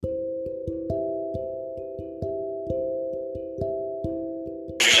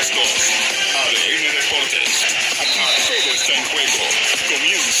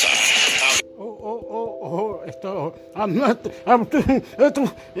Esto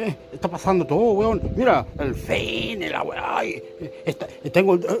está pasando todo, weón. Mira, el fin, la weá.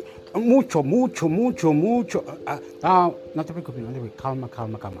 Tengo mucho. No te preocupes,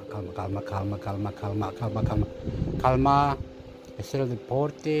 calma. Es el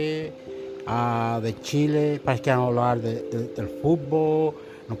deporte de Chile. Parece que van a hablar del fútbol.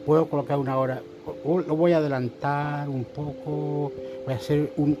 No puedo colocar una hora. Lo voy a adelantar un poco. Voy a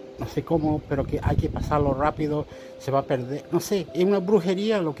hacer no sé cómo, pero que hay que pasarlo rápido, se va a perder. No sé, es una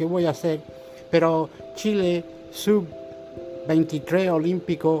brujería lo que voy a hacer. Pero Chile, sub-23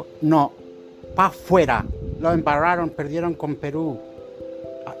 olímpico, no, para afuera. Lo embarraron, perdieron con Perú.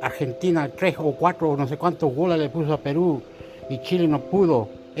 Argentina 3 o 4, no sé cuántos goles le puso a Perú. Y Chile no pudo.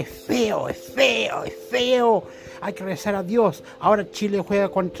 Es feo. Hay que rezar a Dios. Ahora Chile juega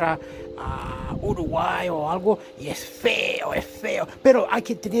contra Uruguay o algo y es feo. Pero hay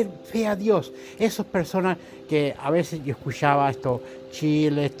que tener fe a Dios. Esas personas que a veces yo escuchaba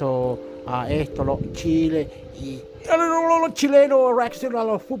Chile y los chilenos reaccionan a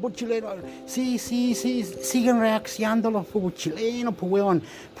los fútbol chilenos. Sí, siguen reaccionando a los fútbol chilenos, pues weón.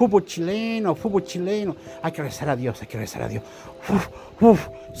 Fútbol chileno. Hay que rezar a Dios.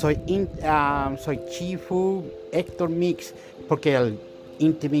 Soy Cheerful, Hector Mix, porque el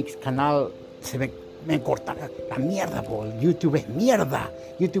Intimix canal me corta la mierda, po. YouTube es mierda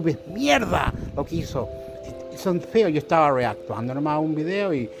lo que hizo. Son feos. Yo estaba reactuando nomás a un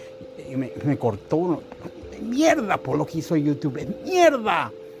video y me cortó uno. Mierda por lo que hizo YouTube, es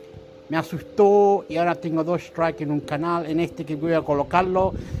mierda. Me asustó y ahora tengo 2 strikes en un canal. En este que voy a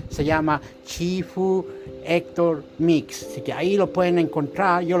colocarlo se llama Cheerful Hector Mix, así que ahí lo pueden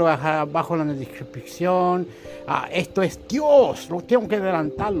encontrar. Yo lo voy a dejar abajo en la descripción. Esto es Dios, lo tengo que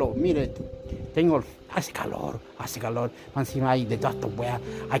adelantarlo. Mire, hace calor. Encima hay de todas estas weas.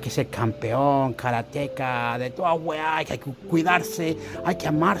 Hay que ser campeón, karateca, de todas weas. Hay que cuidarse, hay que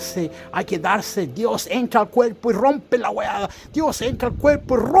amarse, hay que darse. Dios entra al cuerpo y rompe la wea.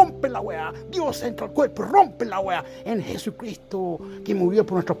 En Jesucristo, que murió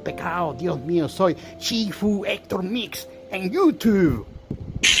por nuestros pecados. Dios mío, soy Cheerful Hector Mix en YouTube.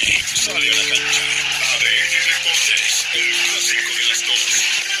 Sale a la cancha. ADN Deportes, el clásico de las 2.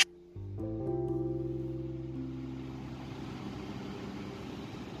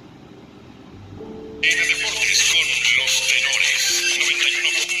 Deportes con los tenores.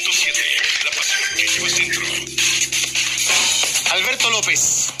 91.7. La pasión que llevas dentro. Alberto López,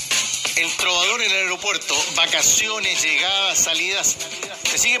 el trovador en el aeropuerto, vacaciones, llegadas, salidas.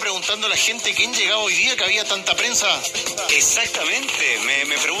 ¿Te sigue preguntando la gente quién llegaba hoy día, que había tanta prensa? Exactamente,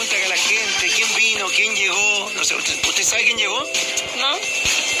 me pregunta acá la gente, ¿quién vino? ¿Quién llegó? No sé, ¿usted sabe quién llegó? ¿No?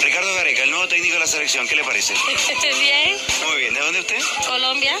 Ricardo Gareca, el nuevo técnico de la selección, ¿qué le parece? Bien. Muy bien, ¿de dónde usted?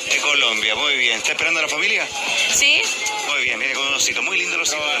 Colombia. De Colombia, muy bien. ¿Está esperando a la familia? Sí. Muy bien, viene con un osito, muy lindo el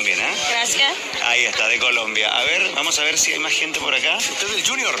osito también, ¿eh? Gracias. Ahí está, de Colombia. A ver, vamos a ver si hay más gente por acá. ¿Usted es del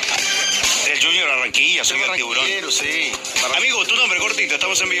Junior? Del Junior Barranquilla, soy del Tiburón. Sí. Amigo, tu nombre cortito,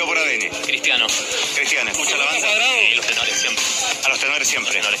 estamos en vivo por ADN. Cristiano. ¿Escucha la banda? Sí, los tenores siempre. A los tenores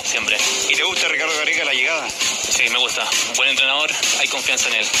siempre. ¿Y te gusta Ricardo Gareca la llegada? Sí, me gusta. Un buen entrenador, hay confianza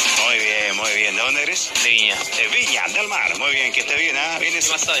en él. Muy bien. ¿De dónde eres? De Viña. De Viña, del Mar. Muy bien, que esté bien, ¿ah? ¿Vienes?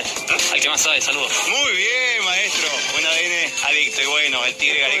 ¿Qué más sabe? Al que más sabe, saludos. Muy bien, maestro. Un ADN adicto. Y bueno, el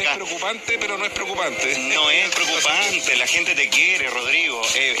Tigre Gareca. Es preocupante, pero no es preocupante. No es preocupante, la gente te quiere, Rodrigo.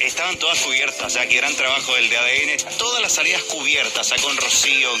 Estaban todas cubiertas, o sea, qué gran trabajo del de ADN. Todas las salidas cubiertas, con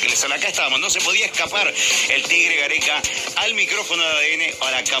Rocío, que les acá estábamos, no se podía escapar el Tigre Gareca al micrófono de ADN o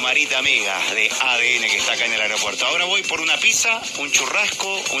a la camarita amiga de ADN que está acá en el aeropuerto. Ahora voy por una pizza, un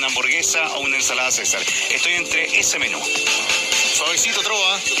churrasco, una hamburguesa o una ensalada César. Estoy entre ese menú. Suavecito,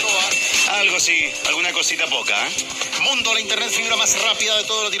 trova. Algo sí, alguna cosita poca, ¿eh? Mundo, la internet fibra más rápida de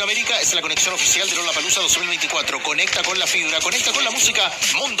toda Latinoamérica, es la conexión oficial de Lollapalooza 2024. Conecta con la fibra, conecta con la música.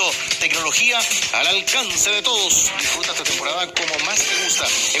 Mundo, tecnología al alcance de todos. Disfruta esta temporada como más te gusta.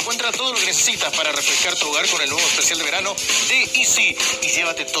 Encuentra todo lo que necesitas para refrescar tu hogar con el nuevo especial de verano de Easy. Y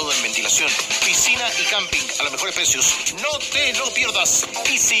llévate todo en ventilación, piscina y camping a los mejores precios. No te lo pierdas.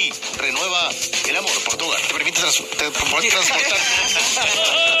 Easy renueva el amor por tu hogar. Te permite transportar.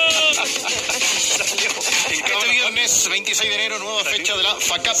 Este viernes Miércoles 26 de enero, nueva fecha de la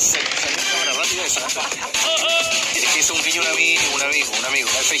FACAP. Salió cámara rápida esa. Es que es un guiño, un amigo.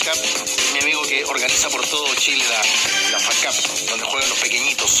 La FACAP es mi amigo que organiza por todo Chile la FACAP, donde juegan los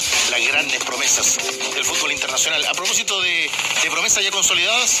pequeñitos, las grandes promesas del fútbol internacional. A propósito de promesas ya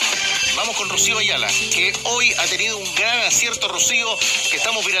consolidadas, vamos con Rocío Ayala, que hoy ha tenido un gran acierto, Rocío, que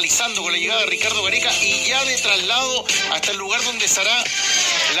estamos viralizando con la llegada de Ricardo Gareca y ya de traslado hasta el lugar donde se hará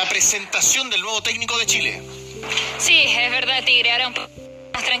la presentación del nuevo técnico de Chile. Sí, es verdad, Tigre, ahora un poco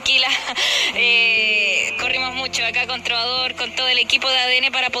más tranquila. Corrimos mucho acá con Trovador, con todo el equipo de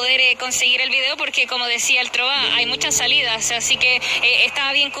ADN para poder conseguir el video, porque como decía el Trova, hay muchas salidas, así que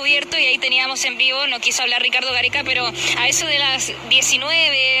estaba bien cubierto y ahí teníamos en vivo. No quiso hablar Ricardo Gareca, pero a eso de las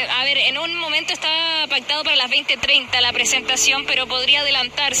 19, a ver, en un momento estaba pactado para las 20:30 la presentación, pero podría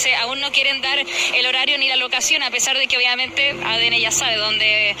adelantarse. Aún no quieren dar el horario ni la locación, a pesar de que obviamente ADN ya sabe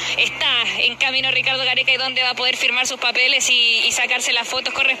dónde está en camino Ricardo Gareca y dónde va a poder firmar sus papeles y sacarse las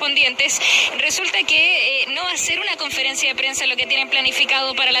fotos correspondientes. Resulta que no va a ser una conferencia de prensa lo que tienen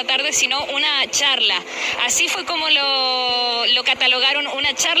planificado para la tarde, sino una charla. Así fue como lo catalogaron,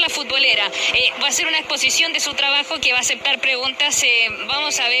 una charla futbolera. Va a ser una exposición de su trabajo que va a aceptar preguntas.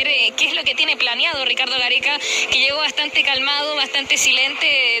 Vamos a ver qué es lo que tiene planeado Ricardo Gareca, que llegó bastante calmado, bastante silente.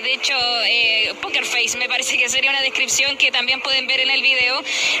 De hecho, poker face me parece que sería una descripción que también pueden ver en el video.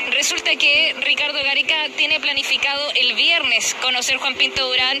 Resulta que Ricardo Gareca tiene planificado el viernes conocer Juan Pinto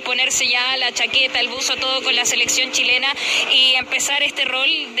Durán, ponerse ya la chaqueta, el buzo, todo con la selección chilena y empezar este rol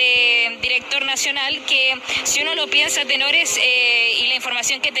de director nacional que, si uno lo piensa, tenores, y la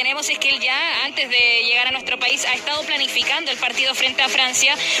información que tenemos es que él ya antes de llegar a nuestro país ha estado planificando el partido frente a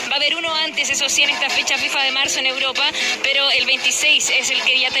Francia. Va a haber uno antes, eso sí, en esta fecha FIFA de marzo en Europa, pero el 26 es el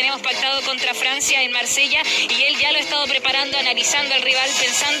que ya tenemos pactado contra Francia en Marsella, y él ya lo ha estado preparando, analizando al rival,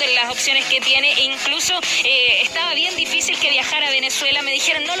 pensando en las opciones que tiene, e incluso estaba bien difícil que viajara a Venezuela. Me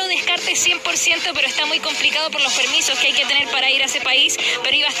dijeron no lo descartes 100%, pero está muy complicado por los permisos que hay que tener para ir a ese país,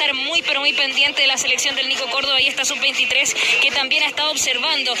 pero iba a estar muy pendiente de la selección del Nico Córdoba y esta sub-23 que también ha estado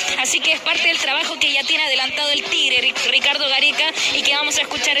observando. Así que es parte del trabajo que ya tiene adelantado el Tigre Ricardo Gareca y que vamos a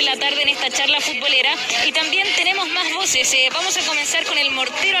escuchar en la tarde en esta charla futbolera. Y también tenemos más voces. Vamos a comenzar con el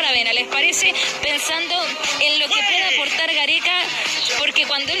Mortero Aravena, ¿les parece? Pensando en lo que puede aportar Gareca, porque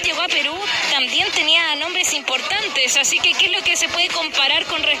cuando él llegó a Perú también tenía nombres importantes. Así que, ¿qué es lo que se puede comparar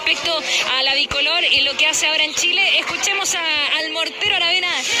con respecto a la bicolor y lo que hace ahora en Chile? Escuchemos al Mortero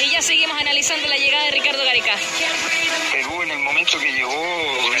Aravena y ya seguimos analizando la llegada de Ricardo Gareca. Perú, en el momento que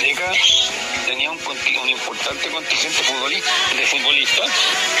llegó Gareca, tenía un importante contingente de futbolistas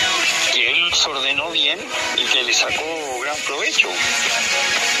que él se ordenó bien y que le sacó gran provecho.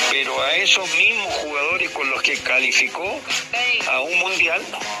 Pero a esos mismos jugadores con los que calificó a un mundial,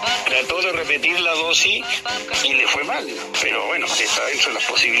 trató de repetir la dosis y le fue mal. Pero bueno, está dentro de las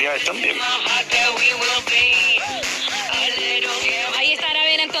posibilidades también. Ahí está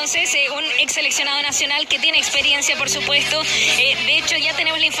Aravena, entonces, un ex seleccionado nacional que tiene experiencia, por supuesto. De hecho, ya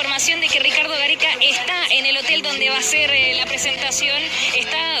tenemos la información de que Ricardo Gareca está en el hotel donde va a ser la presentación.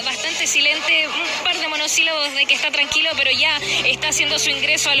 Está bastante silente, un par de monosílabos de que está tranquilo, pero ya está haciendo su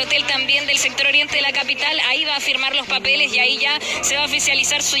ingreso al hotel también del sector oriente de la capital. Ahí va a firmar los papeles y ahí ya se va a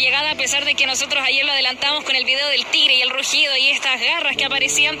oficializar su llegada, a pesar de que nosotros ayer lo adelantamos con el video del tigre y el rugido y estas garras que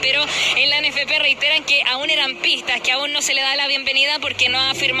aparecían, pero en la NFP reiteran que aún eran pistas, que aún no se le da la bienvenida porque no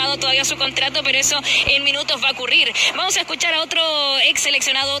ha firmado todavía su contrato, pero eso en minutos va a ocurrir. Vamos a escuchar a otro ex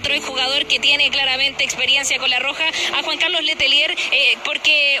seleccionado, otro ex jugador que tiene claramente experiencia con la Roja, a Juan Carlos Letelier,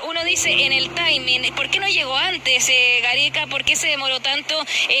 porque uno dice en el timing, ¿por qué no llegó antes Gareca? ¿Por qué se demoró tanto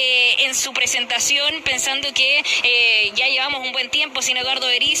en su presentación, pensando que ya llevamos un buen tiempo sin Eduardo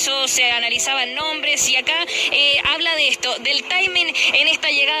Berizzo, se analizaban nombres, y acá habla de esto, del timing en esta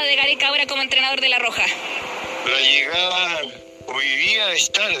llegada de Gareca ahora como entrenador de la Roja? La llegada hoy día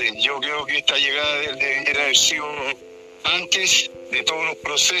es tarde. Yo creo que esta llegada debería haber sido antes de todos los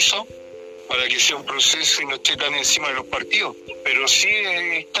procesos, para que sea un proceso y no esté tan encima de los partidos. Pero sí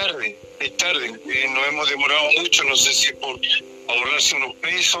es tarde. Nos hemos demorado mucho, no sé si es por ahorrarse unos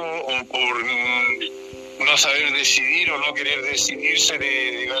pesos o por no saber decidir o no querer decidirse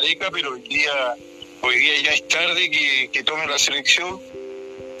de Gareca, pero hoy día ya es tarde que tome la selección.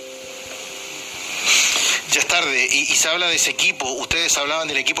 Ya es tarde, y se habla de ese equipo. Ustedes hablaban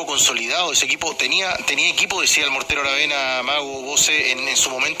del equipo consolidado. Ese equipo tenía equipo, decía el Mortero Aravena, Mago, Voce, en su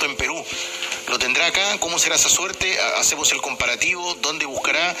momento en Perú. ¿Lo tendrá acá? ¿Cómo será esa suerte? Hacemos el comparativo. ¿Dónde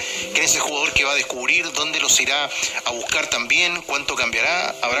buscará? ¿Quién es el jugador que va a descubrir? ¿Dónde los irá a buscar también? ¿Cuánto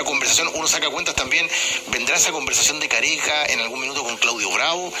cambiará? ¿Habrá conversación? Uno saca cuentas también. ¿Vendrá esa conversación de Gareca en algún minuto con Claudio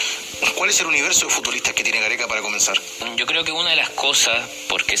Bravo? ¿Cuál es el universo de futbolistas que tiene Gareca para comenzar? Yo creo que una de las cosas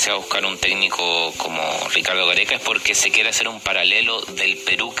por qué se va a buscar un técnico como Ricardo Gareca es porque se quiere hacer un paralelo del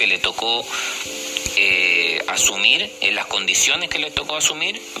Perú que le tocó asumir, en las condiciones que le tocó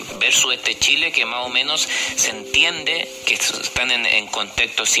asumir, versus este Chile que más o menos se entiende que están en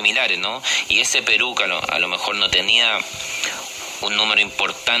contextos similares, ¿no? Y ese Perú que a lo mejor no tenía un número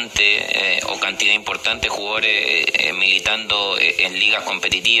importante o cantidad importante de jugadores militando en ligas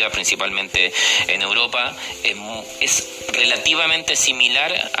competitivas, principalmente en Europa, es relativamente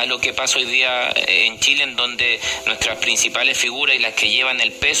similar a lo que pasa hoy día en Chile, en donde nuestras principales figuras y las que llevan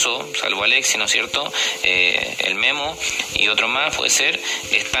el peso, salvo Alexis, ¿no es cierto?, el Memo y otro más, puede ser,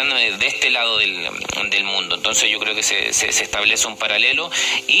 están de este lado del mundo. Entonces yo creo que se establece un paralelo,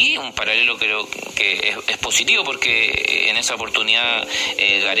 y un paralelo creo que es positivo, porque en esa oportunidad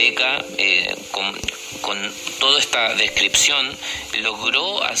Gareca, con toda esta descripción,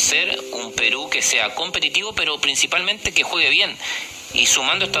 logró hacer un Perú que sea competitivo, pero principalmente que juegue bien. Y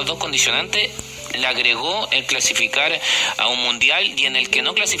sumando estas dos condicionantes, le agregó el clasificar a un mundial, y en el que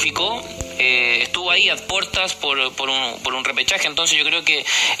no clasificó estuvo ahí a puertas por un repechaje. Entonces yo creo que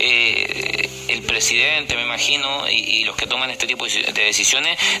el presidente, me imagino, y los que toman este tipo de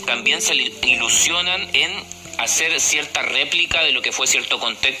decisiones también se ilusionan en hacer cierta réplica de lo que fue cierto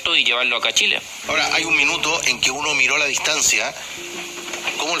contexto y llevarlo acá a Chile. Ahora, hay un minuto en que uno miró a la distancia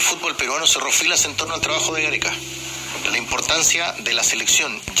cómo el fútbol peruano cerró filas en torno al trabajo de Gareca, la importancia de la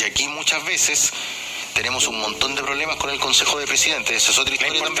selección, y aquí muchas veces tenemos un montón de problemas con el Consejo de Presidentes. Esa es otra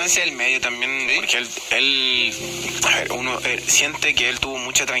historia. La importancia del medio también, ¿sí? Porque uno siente que él tuvo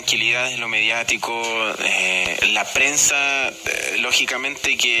mucha tranquilidad en lo mediático, la prensa,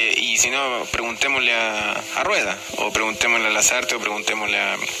 lógicamente, y si no, preguntémosle a Rueda, o preguntémosle a Lazarte, o preguntémosle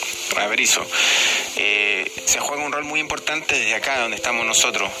a Berizzo. Se juega un rol muy importante desde acá, donde estamos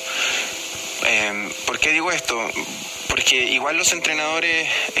nosotros. ¿Por qué digo esto? Porque igual los entrenadores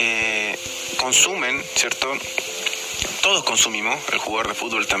consumen, ¿cierto? Todos consumimos, el jugador de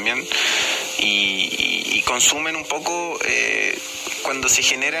fútbol también, y consumen un poco cuando se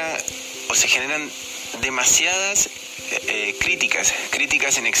generan demasiadas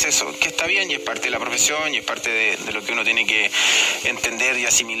críticas en exceso, que está bien y es parte de la profesión y es parte de lo que uno tiene que entender y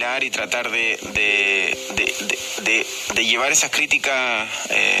asimilar, y tratar de llevar esas críticas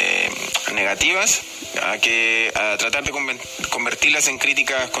negativas a tratar de convertirlas en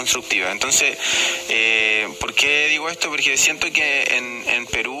críticas constructivas. Entonces, ¿por qué digo esto? Porque siento que en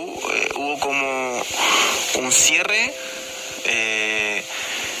Perú hubo como un cierre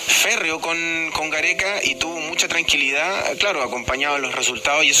férreo con Gareca, y tuvo mucha tranquilidad, claro, acompañado de los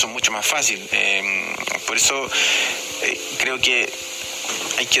resultados, y eso es mucho más fácil. Por eso creo que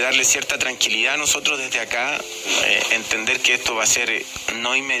hay que darle cierta tranquilidad a nosotros desde acá, entender que esto va a ser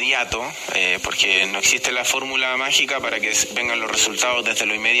no inmediato, porque no existe la fórmula mágica para que vengan los resultados desde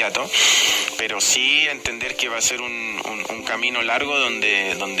lo inmediato, pero sí entender que va a ser un camino largo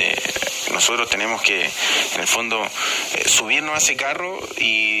donde nosotros tenemos que, en el fondo, subirnos a ese carro,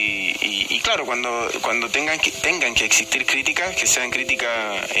 y claro, cuando tengan que existir críticas, que sean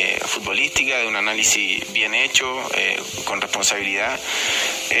críticas futbolísticas, de un análisis bien hecho, con responsabilidad,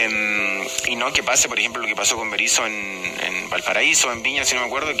 y no que pase, por ejemplo, lo que pasó con Berizzo en Valparaíso, en Viña, si no me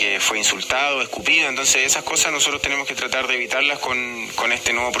acuerdo, que fue insultado, escupido. Entonces esas cosas nosotros tenemos que tratar de evitarlas con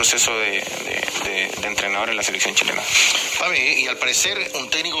este nuevo proceso de entrenador en la selección chilena. Fabi, y al parecer un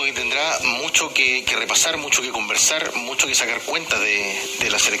técnico que tendrá mucho que repasar, mucho que conversar, mucho que sacar cuenta de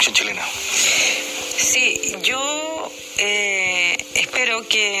la selección chilena. Sí, yo espero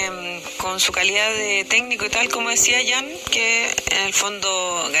que con su calidad de técnico y tal, como decía Jan, que en el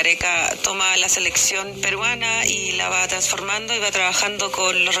fondo Gareca toma la selección peruana y la va transformando y va trabajando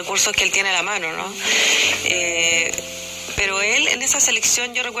con los recursos que él tiene a la mano, ¿no? Pero él, en esa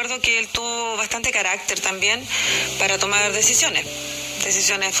selección, yo recuerdo que él tuvo bastante carácter también para tomar decisiones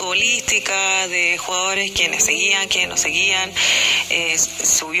futbolísticas, de jugadores quienes seguían, quienes no seguían,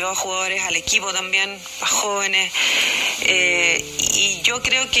 subió a jugadores al equipo también, a jóvenes, y yo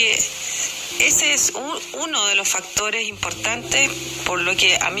creo que ese es uno de los factores importantes por lo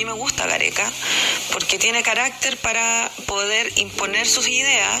que a mí me gusta Gareca, porque tiene carácter para poder imponer sus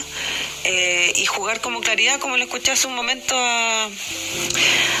ideas y jugar como claridad, como lo escuché hace un momento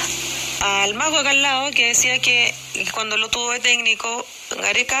al mago acá al lado, que decía que cuando lo tuvo de técnico,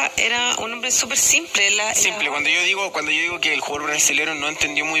 Gareca era un hombre súper simple. Simple, cuando yo digo que el jugador brasileño no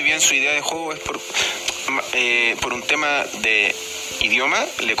entendió muy bien su idea de juego, es por un tema de idioma.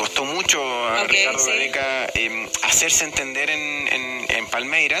 Le costó mucho a Ricardo Gareca hacerse entender en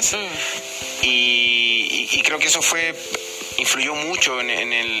Palmeiras, y creo que eso influyó mucho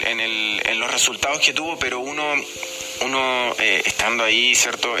en los resultados que tuvo, pero uno estando ahí,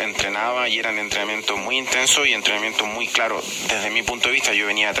 ¿cierto?, entrenaba, y eran entrenamientos muy intensos y entrenamientos muy claros. Desde mi punto de vista, yo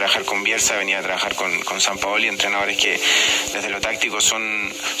venía a trabajar con Bielsa, venía a trabajar con Sampaoli, entrenadores que desde lo táctico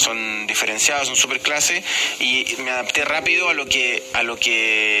son diferenciados, son super clase, y me adapté rápido a lo que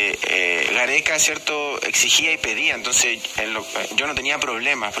Gareca, ¿cierto?, exigía y pedía. Entonces yo no tenía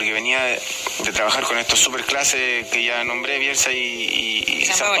problemas, porque venía de trabajar con estos super clases que ya nombré, Bielsa y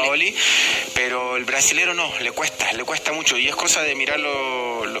Sampaoli, pero el brasilero no, le cuesta mucho, y es cosa de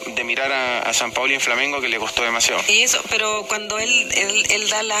mirar a Sampaoli en Flamengo, que le costó demasiado. Y eso, pero cuando él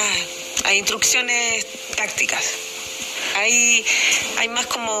da las instrucciones tácticas, hay más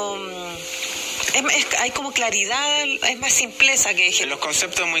como hay como claridad, es más simpleza que los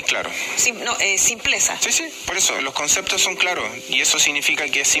conceptos muy claros. Simpleza. Sí, por eso, los conceptos son claros, y eso significa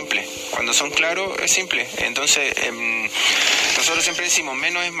que es simple. Cuando son claros, es simple. Entonces, nosotros siempre decimos,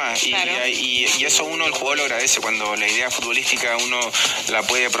 menos es más, claro. y eso el jugador lo agradece. Cuando la idea futbolística uno la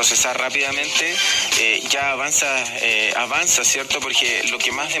puede procesar rápidamente, ya avanza, ¿cierto? Porque lo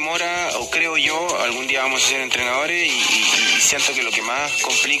que más demora, o creo yo, algún día vamos a ser entrenadores, y siento que lo que más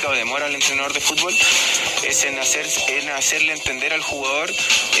complica o demora al entrenador de fútbol es en hacerle entender al jugador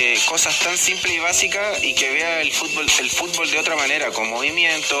cosas tan simples y básicas, y que vea el fútbol de otra manera, con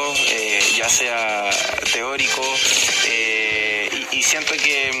movimientos, ya sea teórico, y siento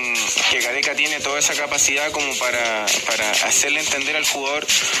que Gareca tiene toda esa capacidad como para hacerle entender al jugador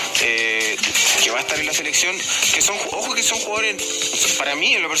que va a estar en la selección, que son jugadores, para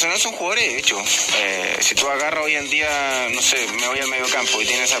mí en lo personal son jugadores hechos. Si tú agarras hoy en día, no sé, me voy al medio campo y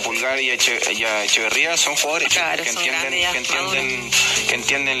tienes a Pulgar y a Echeverría, son jugadores que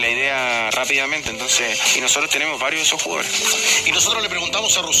entienden la idea rápidamente. Entonces, y nosotros tenemos varios de esos jugadores. Y nosotros le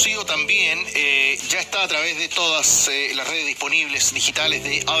preguntamos a Rocío también, ya está a través de todas las redes disponibles digitales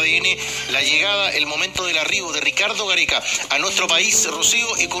de ADN, la llegada, el momento del arribo de Ricardo Gareca a nuestro país, Rocío,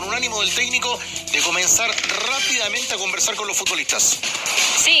 y con un ánimo del técnico de comenzar rápidamente a conversar con los futbolistas.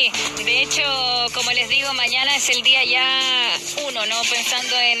 Sí, de hecho, como les digo, mañana es el día ya 1, ¿no?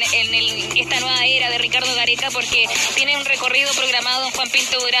 Pensando en esta nueva era de Ricardo Gareca, porque tiene un recorrido programado Juan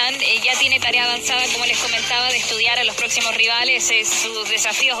Pinto Durán, ya tiene tarea avanzada, como les comentaba, de estudiar a los próximos rivales, sus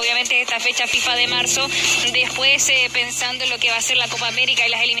desafíos, obviamente, esta fecha FIFA de marzo, después pensando en lo que va a ser la Copa América y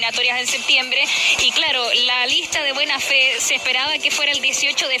las eliminatorias en septiembre, y claro, la lista de buena fe se esperaba que fuera el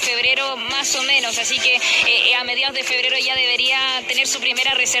 18 de febrero más o menos, así que a mediados de febrero ya debería tener su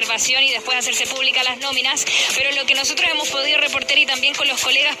primera reservación y después hacerse públicas las nóminas, pero lo que nosotros hemos podido reportar, y también con los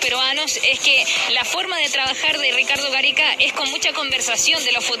colegas peruanos, es que la forma de trabajar de Ricardo Gareca es con mucha conversación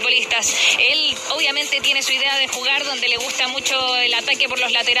de los futbolistas. Él obviamente tiene su idea de jugar, donde le gusta mucho el ataque por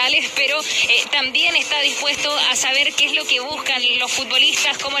los laterales, pero también está dispuesto a saber qué es lo que buscan los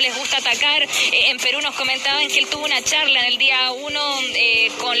futbolistas, cómo les gusta atacar. En Perú nos comentaban que él tuvo una charla en el día 1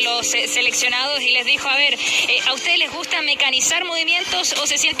 con los seleccionados, y les dijo, a ver, ¿a ustedes les gusta mecanizar movimientos o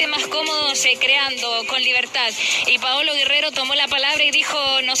se sienten más cómodos creando con libertad? Y Paolo Guerrero tomó la palabra y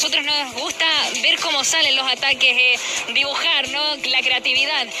dijo, nosotros nos gusta ver cómo salen los ataques, dibujar, ¿no?, la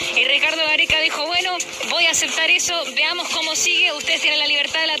creatividad. Y Ricardo Gareca dijo, bueno, voy a aceptar eso, veamos cómo sigue, ustedes tienen la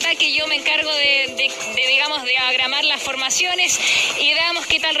libertad del ataque y yo me encargo de diagramar las formaciones y veamos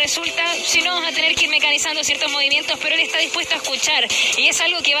qué tal resulta. Si no, vamos a tener que ir mecanizando ciertos movimientos, pero él está dispuesto a escuchar, y es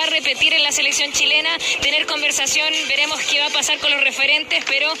algo que va a repetir en la selección chilena, tener conversación, veremos qué va a pasar con los referentes,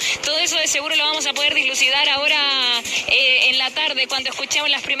 pero todo eso de seguro lo vamos a poder dilucidar ahora en la tarde, cuando escuchemos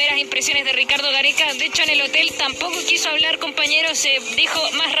las primeras impresiones de Ricardo Gareca. De hecho, en el hotel tampoco quiso hablar, compañeros,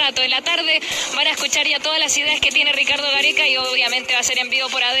 dijo más rato, en la tarde van a escuchar ya todas las ideas que tiene Ricardo Gareca, y obviamente va a ser en vivo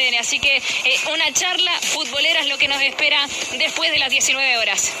por ADN, así que una charla futbolera es lo que nos espera después de las 19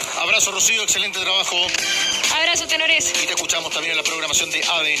 horas. Abrazo, Rocío, excelente trabajo. Abrazo, tenores. Y te escuchamos también en la programación de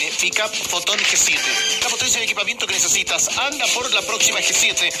ADN Pickup Fotón G7. La potencia de equipamiento que necesitas. Anda por la próxima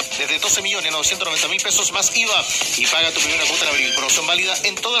G7 desde 12.990.000 pesos más IVA y paga tu primera cuota en abril. Promoción válida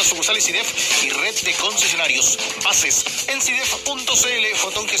en todas las sucursales CIDEF y red de concesionarios. Bases en CIDEF.cl.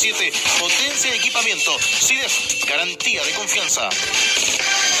 Fotón G7, potencia de equipamiento. CIDEF, garantía de confianza.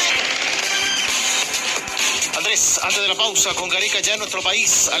 Andrés, antes de la pausa, con Gareca ya en nuestro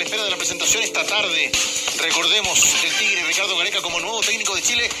país, a la espera de la presentación esta tarde, recordemos del Tigre Ricardo Gareca como nuevo técnico de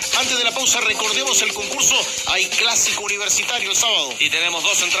Chile. Antes de la pausa, recordemos el concurso. Hay clásico universitario el sábado. Y tenemos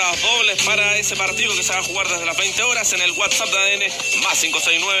 2 entradas dobles para ese partido que se va a jugar desde las 20 horas en el WhatsApp de ADN, más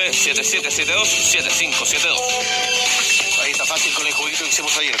 569-7772-7572. Ahí está fácil con el jueguito que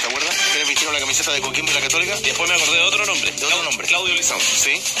hicimos ayer, ¿te acuerdas? Que le vistieron la camiseta de Coquimbo y la Católica. Después me acordé de otro nombre. De otro nombre. Claudio Lizán.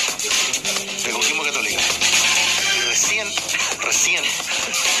 Sí. De Coquimbo Católica. Y recién,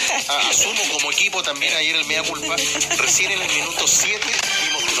 asumo como equipo también ayer el mea culpa, recién en el minuto 7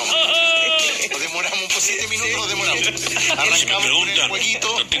 vimos tu nombre. Nos demoramos por 7 minutos, nos demoramos. Arrancamos con el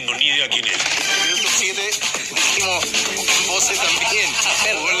jueguito. No tengo ni idea quién es. En el minuto 7 dijimos, Voce también.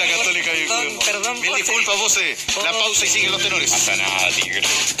 Jugó en la Católica. Perdón, Mil Voce. disculpas, Voce. La pausa y siguen los tenores. Hasta nada, Tigre.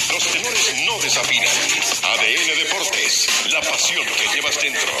 Los tenores no desafinan. ADN Deportes, la pasión que llevas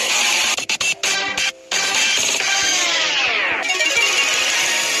dentro.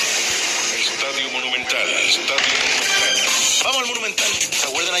 Estadio Monumental. Vamos al Monumental. ¿Se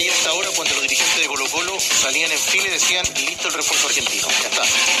acuerdan ayer a esta hora cuando los dirigentes de Colo-Colo salían en fila y decían, listo el refuerzo argentino? Ya está.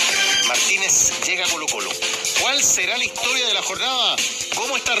 Martínez llega a Colo-Colo. ¿Cuál será la historia de la jornada?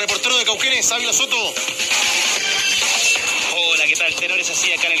 ¿Cómo está el reportero de Cauquenes, Ávila Soto? Hola, ¿qué tal? Tenores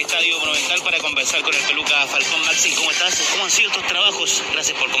así acá en el Estadio Monumental para conversar con el peluca Falcón. Maxi, ¿cómo estás? ¿Cómo han sido estos trabajos?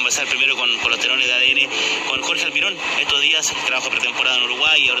 Gracias por conversar primero con los tenores de ADN, con Jorge Almirón. Estos días, trabajo pretemporada en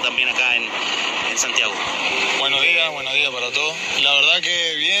Uruguay y ahora también acá en Santiago. Buenos días para todos. La verdad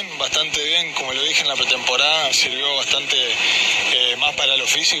que bien, bastante bien. Como lo dije en la pretemporada, sirvió bastante más para lo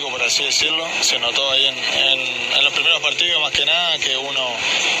físico, por así decirlo. Se notó ahí en los primeros partidos, más que nada, que uno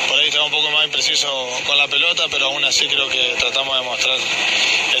por ahí estaba un poco más impreciso con la pelota, pero aún así creo que tratamos de mostrar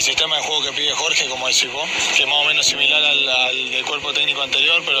el sistema de juego que pide Jorge, como decís vos, que es más o menos similar al del cuerpo técnico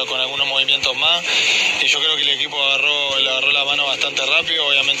anterior, pero con algunos movimientos más. Y yo creo que el equipo le agarró la mano bastante rápido.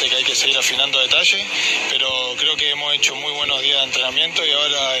 Obviamente que hay que seguir afinando detalles, pero creo que hemos hecho muy buenos días de entrenamiento y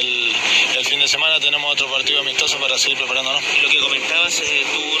ahora el fin de semana tenemos otro partido amistoso para seguir preparándonos. Lo que comentabas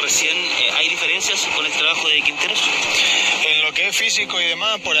tú recién, ¿hay diferencias con el trabajo de Quinteros? En lo que es físico y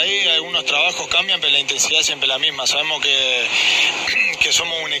demás, por ahí algunos trabajos cambian, pero la intensidad siempre es la misma. Sabemos que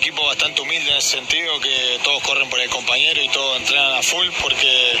somos un equipo bastante humilde en ese sentido, que todos corren por el compañero y todos entrenan a full,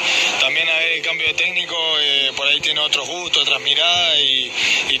 porque también a ver el cambio de técnico por ahí tiene otros gustos, otras miradas y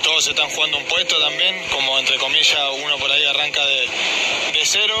todos se están jugando un puesto también, como entre comillas uno por ahí arranca de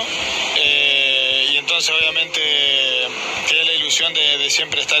cero y entonces obviamente tiene la ilusión de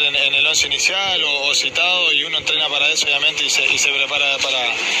siempre estar en el 11 inicial o citado, y uno entrena para eso obviamente y se prepara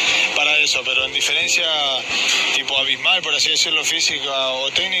para eso, pero en diferencia tipo abismal, por así decirlo, física o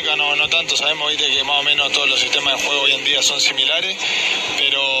técnica, no tanto. Sabemos, ¿viste?, que más o menos todos los sistemas de juego hoy en día son similares,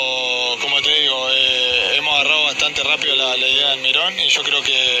 pero como te digo, hemos agarrado bastante rápido la idea del Mirón y yo creo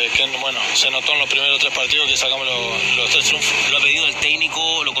que bueno, se notó en los primeros 3 partidos que sacamos los 3 triunfos. Lo ha pedido el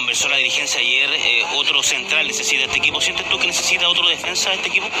técnico, lo conversó la dirigencia ayer, otro central necesita este equipo. ¿Sientes tú que necesita otro defensa este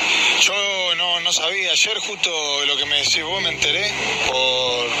equipo? Yo no sabía, ayer justo lo que me decís vos me enteré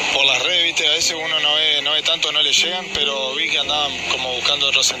por las redes, ¿viste? A veces uno no ve tanto, no le llegan, pero vi que andaban como buscando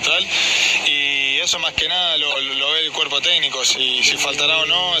otro central y eso más que nada lo ve el cuerpo técnico, si faltará o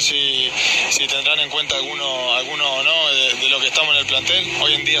no, si tendrán en cuenta alguno o no de lo que estamos en el plantel.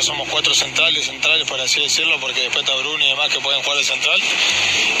 Hoy en día somos 4 centrales, por así decirlo, porque después está Bruno y demás que pueden jugar el central,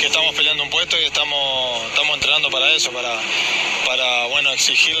 que estamos peleando un puesto y estamos entrenando para eso, para bueno,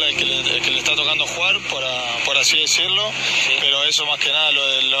 exigirle al que le está tocando jugar, por así decirlo, sí. Pero eso más que nada, lo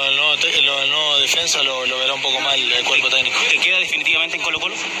del nuevo defensa lo verá un poco más el cuerpo técnico. ¿Te queda definitivamente en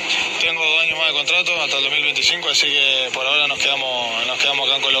Colo-Colo? Tengo 2 años más de contrato hasta el 2025, así que por ahora nos quedamos acá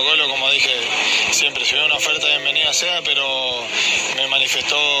en Colo-Colo, como dije siempre, si hubiera una oferta bienvenida sea, pero me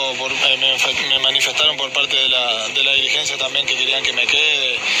manifestaron por parte de la dirigencia también que querían que me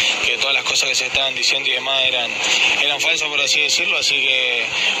quede, que todas las cosas que se estaban diciendo y demás eran falsas, por así decirlo, así que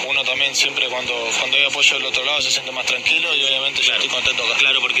uno también siempre cuando hay apoyo del otro lado se siente más tranquilo y obviamente yo estoy contento acá.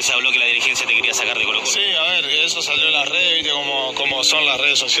 Claro, porque se habló que la dirigencia te quería sacar de Colo-Colo. Sí, a ver, eso salió en las redes, viste como son las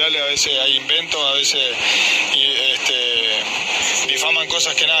redes sociales, a veces hay inventos, a veces difaman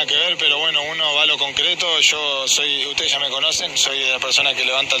cosas que nada que ver, pero bueno, uno va a lo concreto. Yo ustedes ya me conocen, soy de la persona que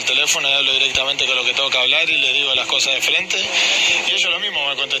levanta el teléfono y hablo directamente con lo que tengo que hablar y les digo las cosas de frente, y ellos lo mismo,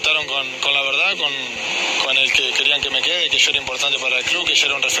 me contestaron con la verdad, con el que querían que me quede, que yo era importante para el club, que yo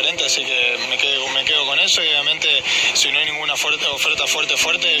era un referente, así que me quedo con eso, y obviamente si no hay ninguna oferta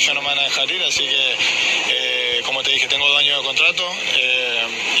fuerte, ellos no me van a dejar ir, así que como te dije, tengo 2 años de contrato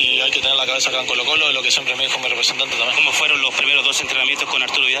y hay que y tener la cabeza acá en Colo-Colo, es lo que siempre me dijo mi representante también. ¿Cómo fueron los primeros 2 entrenamientos con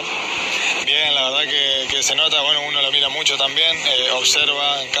Arturo Vidal? Bien, la verdad que se nota, bueno, uno lo mira mucho también,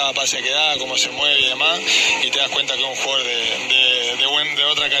 observa en cada pase que da, cómo se mueve y demás, y te das cuenta que es un jugador de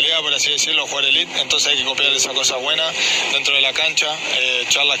otra calidad, por así decirlo, jugador elite, entonces hay que copiar esa cosa buena dentro de la cancha,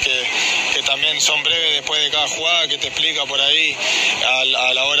 charlas que también son breves después de cada jugada, que te explica por ahí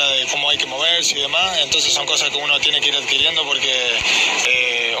a la hora de cómo hay que moverse y demás, entonces son cosas que uno tiene que ir adquiriendo porque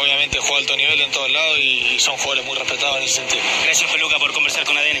obviamente juega a alto nivel en todos lados y son jugadores muy respetados en ese sentido. Gracias, Peluca, por conversar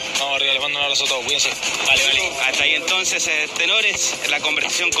con ADN. Vamos arriba, les mando un abrazo a todos, cuídense. Vale. Hasta ahí entonces, tenores, la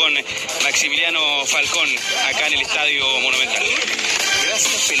conversación con Maximiliano Falcón, acá en el Estadio Monumental.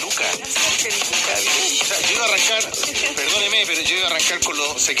 Gracias, Peluca. Yo iba a arrancar, perdóneme, pero yo iba a arrancar con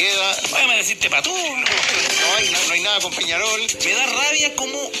lo se queda. Váyame a decirte patú. No hay nada con Peñarol. Me da rabia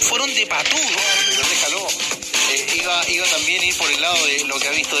cómo fueron de patú. Pero déjalo. Iba también a ir por el lado de lo que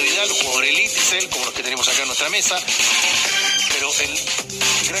ha visto de Vidal, jugador elite, como los que tenemos acá en nuestra mesa. Pero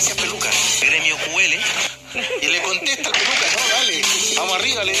gracias, Peluca. Gremio QL. Y le contesta al Peluca, no, dale, vamos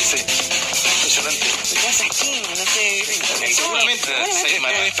arriba, le dice. Impresionante. Seguramente se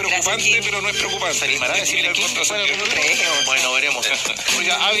animará. Es preocupante, pero no es preocupante. Se animará a decirle al Bueno, veremos.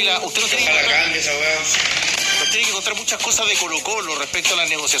 Oiga, Ávila, usted no tiene que contar muchas cosas de Colo-Colo respecto a las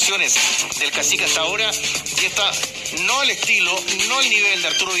negociaciones del cacique hasta ahora, y está no al estilo, no al nivel de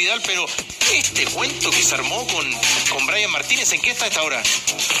Arturo Vidal, pero este cuento que se armó con Brian Martínez, ¿en qué está hasta ahora?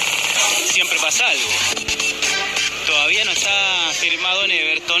 Siempre pasa algo. Todavía no está firmado en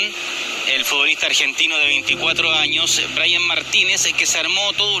Everton el futbolista argentino de 24 años, Brian Martínez, que se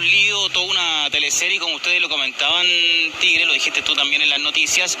armó todo un lío, toda una teleserie, como ustedes lo comentaban, Tigre, lo dijiste tú también en las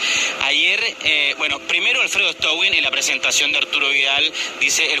noticias. Ayer, primero Alfredo Stowin, en la presentación de Arturo Vidal,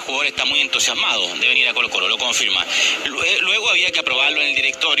 dice el jugador está muy entusiasmado de venir a Colo-Colo, lo confirma. Luego había que aprobarlo en el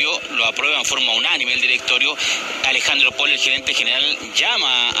directorio, lo aprueba en forma unánime el directorio. Alejandro Pol, el gerente general,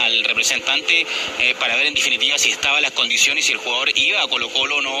 llama al representante para ver en definitiva si estaban las condiciones, si el jugador iba a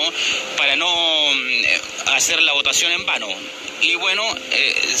Colo-Colo o no, para no hacer la votación en vano. Y bueno,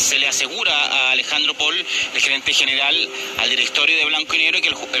 se le asegura a Alejandro Pol, el gerente general, al directorio de Blanco y Negro, que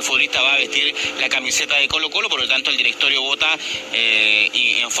el futbolista va a vestir la camiseta de Colo-Colo, por lo tanto el directorio vota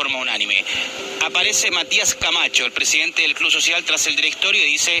y en forma unánime. Aparece Matías Camacho, el presidente del Club Social, tras el directorio,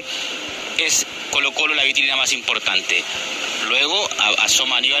 y dice: es Colo-Colo la vitrina más importante. Luego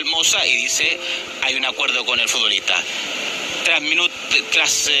asoma Aníbal Mosa y dice: hay un acuerdo con el futbolista.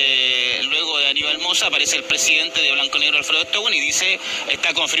 Luego de Aníbal Mosa aparece el presidente de Blanco Negro, Alfredo Stowin, y dice: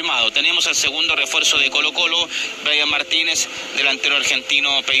 está confirmado, tenemos el segundo refuerzo de Colo-Colo, Brian Martínez, delantero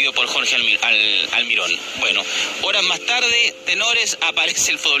argentino pedido por Jorge Almirón. Bueno, horas más tarde, tenores,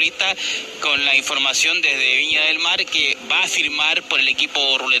 aparece el futbolista con la información desde Viña del Mar que va a firmar por el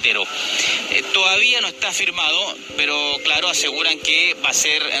equipo ruletero. Todavía no está firmado, pero claro, aseguran que va a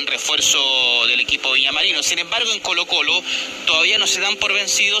ser en refuerzo del equipo viñamarino. Sin embargo, en Colo-Colo todavía no se dan por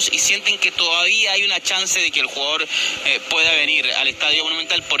vencidos y sienten que todavía hay una chance de que el jugador pueda venir al Estadio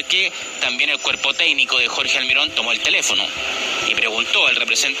Monumental, porque también el cuerpo técnico de Jorge Almirón tomó el teléfono y preguntó al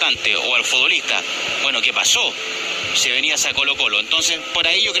representante o al futbolista: bueno, ¿qué pasó? Si venías a Colo-Colo. Entonces, por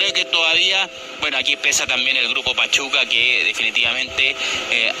ahí yo creo que todavía, bueno, aquí pesa también el grupo Pachuca, que definitivamente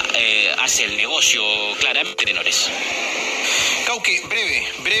hace el negocio claramente, tenores. Cauque,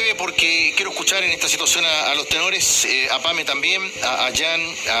 breve, porque quiero escuchar en esta situación a los tenores, a Pame también, a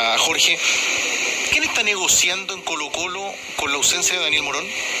Jan, a Jorge. ¿Quién está negociando en Colo-Colo con la ausencia de Daniel Morón?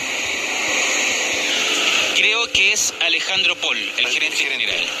 Creo que es Alejandro Pol, el gerente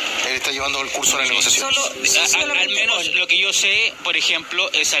general. Él está llevando el curso de la negociación. Al menos lo que yo sé, por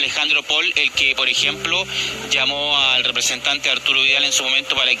ejemplo, es Alejandro Pol el que, por ejemplo, llamó al representante Arturo Vidal en su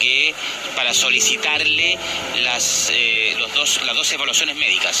momento para solicitarle las dos evaluaciones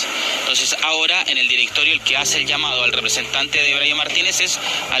médicas. Entonces ahora en el directorio el que hace el llamado al representante de Brian Martínez es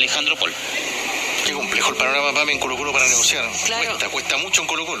Alejandro Pol. Qué complejo el panorama, Pame, en Colo-Colo para negociar. Claro. Cuesta mucho en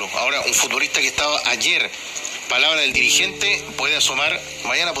Colo-Colo. Ahora, un futbolista que estaba ayer, palabra del dirigente, puede asomar.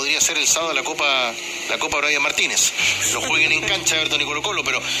 Mañana podría ser el sábado la Copa Brian Martínez. Lo jueguen en cancha Everton y Colo-Colo,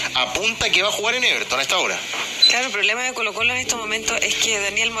 pero apunta que va a jugar en Everton a esta hora. Claro, el problema de Colo-Colo en estos momentos es que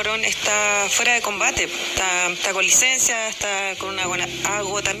Daniel Morón está fuera de combate, está con licencia, está con un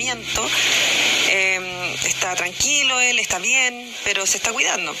agotamiento, está tranquilo, él está bien, pero se está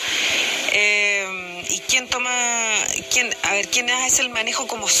cuidando. ¿Y quién hace el manejo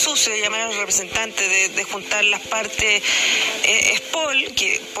como sucio de llamar a los representantes, de juntar las partes? Es Paul,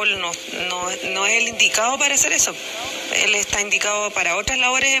 que Paul no es el indicado para hacer eso. Él está indicado para otras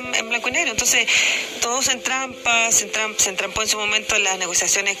labores en blanco y negro. Entonces, todo se entrampó en su momento en las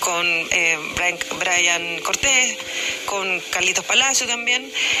negociaciones con Brian Cortés, con Carlitos Palacio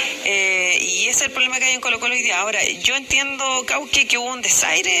también. Y ese es el problema que hay en Colo-Colo hoy día. Ahora, yo entiendo, Cauque, que hubo un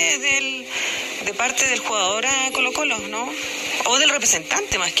desaire de parte del jugador a Colo-Colo, ¿no? O del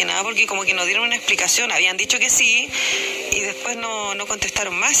representante, más que nada, porque como que nos dieron una explicación. Habían dicho que sí y después no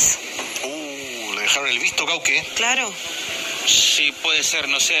contestaron más. Le dejaron el visto, Cauque. Claro. Sí, puede ser,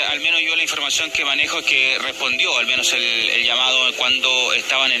 no sé, al menos yo la información que manejo es que respondió al menos el llamado cuando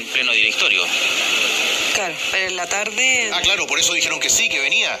estaban en pleno directorio. Claro, pero en la tarde... Ah, claro, por eso dijeron que sí, que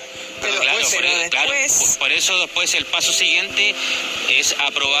venía. Pero después... Por eso después el paso siguiente es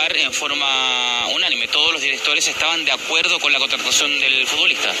aprobar en forma unánime. Todos los directores estaban de acuerdo con la contratación del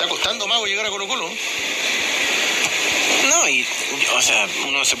futbolista. ¿Está costando, Mago, llegar a Colo-Colo? No, o sea,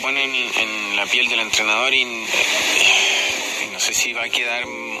 uno se pone en la piel del entrenador y no sé si va a quedar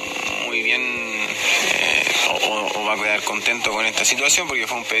muy bien o va a quedar contento con esta situación, porque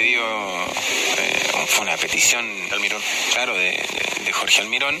fue un pedido, fue una petición de Almirón, claro, de Jorge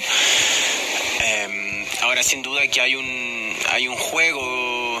Almirón. Ahora, sin duda que hay un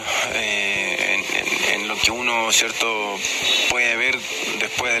juego en lo que uno, cierto, puede ver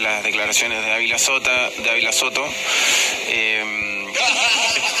después de las declaraciones de Ávila Soto,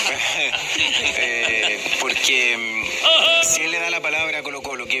 porque si él le da la palabra a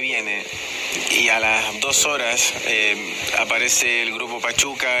Colo-Colo que viene y a las 2 horas aparece el grupo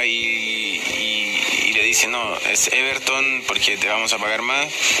Pachuca y le dice no, es Everton porque te vamos a pagar más,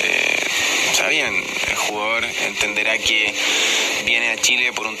 está bien, el jugador entenderá que viene a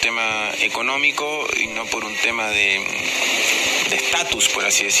Chile por un tema económico y no por un tema de estatus, por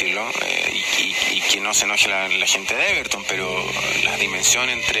así decirlo, y que no se enoje la gente de Everton, pero la dimensión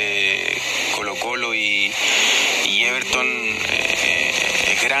entre Colo-Colo y Everton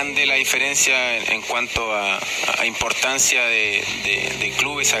es grande la diferencia en cuanto a importancia de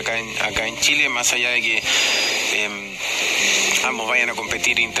clubes acá en Chile, más allá de que ambos vayan a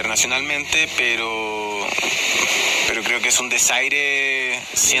competir internacionalmente, pero creo que es un desaire,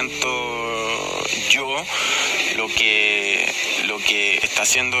 siento yo, lo que está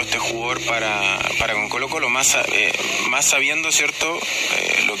haciendo este jugador para con Colo-Colo, más sabiendo, cierto,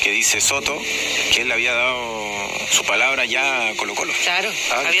 lo que dice Soto, que él había dado su palabra ya a Colo-Colo. Claro,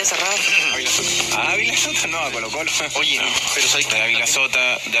 había cerrado. Ávila Soto, no, a Colo-Colo. Oye, pero ¿sabes de Ávila Soto.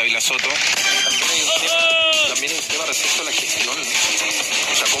 También hay un tema respecto a la gestión, ¿no?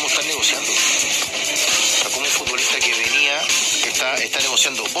 O sea, cómo están negociando. O sea, cómo un futbolista que venía está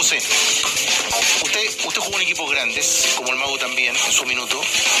negociando. José, usted jugó en equipos grandes, como el Mago también, en su minuto,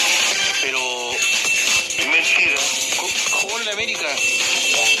 pero... Mentira. Jugó en la América,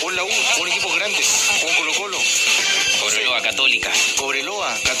 jugó en la U, jugó en equipos grandes, jugó en Colo-Colo. Cobreloa Católica.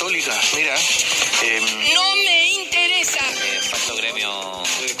 Cobreloa Católica, mira. No me interesa. Faltó gremio.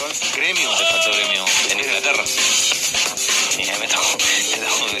 Gremio. Faltó gremio en Inglaterra. Mira, me tocó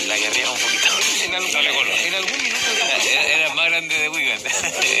la guerrilla un poquito. En algún minuto... Era más grande de Wigan.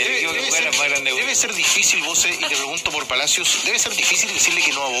 Debe ser difícil, vos, y te pregunto por Palacios, debe ser difícil decirle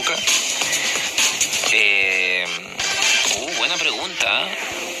que no a Boca. Buena pregunta.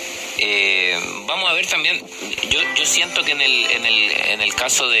 Vamos a ver también, yo siento que en el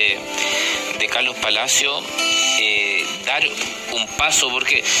caso de Carlos Palacio, dar un paso,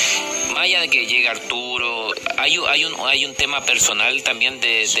 porque más allá de que llegue Arturo, hay un tema personal también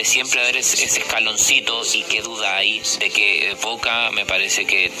de siempre dar ese escaloncito, y qué duda hay de que Boca me parece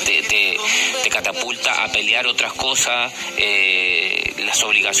que te catapulta a pelear otras cosas. Las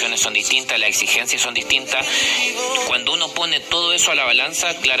obligaciones son distintas, las exigencias son distintas. Cuando uno pone todo eso a la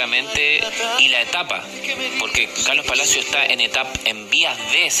balanza, claramente, y la etapa, porque Carlos Palacio está en vías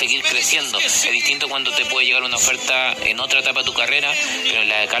de seguir creciendo. Es distinto cuando te puede llegar una oferta en otra etapa de tu carrera, pero en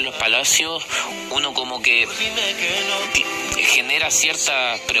la de Carlos Palacio uno como que genera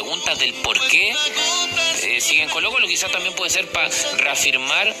ciertas preguntas del por qué sigue en Colo-Colo. Quizás también puede ser para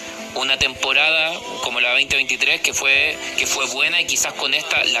reafirmar una temporada como la 2023 que fue buena, y quizás con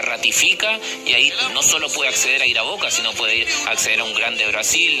esta la ratifica, y ahí no solo puede acceder a ir a Boca, sino puede acceder a un grande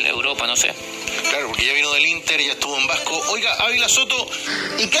Brasil, Europa, no sé. Claro, porque ya vino del Inter, ya estuvo en Vasco. Oiga, Ávila Soto,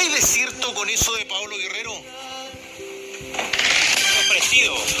 ¿y qué hay de cierto con eso de Pablo Guerrero?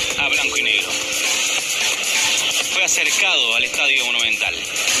 Ofrecido a blanco y negro. Fue acercado al Estadio Monumental.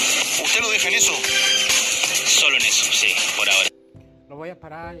 ¿Usted lo deja en eso? Solo en eso, sí, por ahora. Lo voy a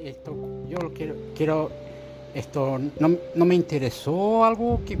parar esto. Yo quiero esto. No me interesó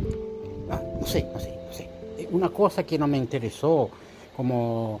algo que... no sé. Una cosa que no me interesó,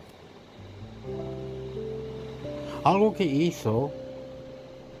 como... algo que hizo...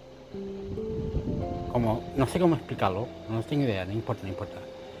 como... no sé cómo explicarlo. No tengo idea, no importa.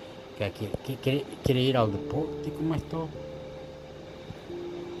 Que quiere ir al deporte como esto.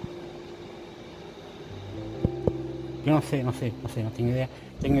 Yo no sé, no tengo idea.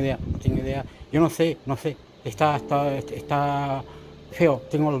 Yo no sé. Está feo.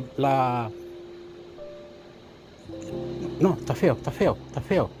 Tengo la... No, está feo. Está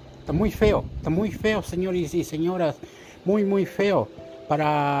muy feo, señores y señoras. Muy feo.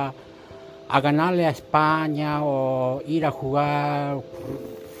 Para ganarle a España o ir a jugar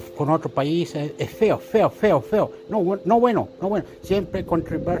con otro país. Es feo. No bueno. Siempre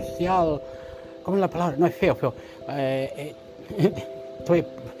controversial. ¿Cómo es la palabra? No es feo.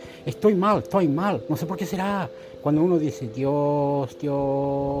 Estoy mal. No sé por qué será. Cuando uno dice Dios,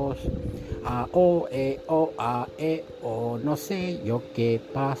 no sé yo qué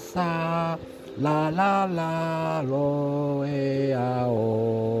pasa, la, lo,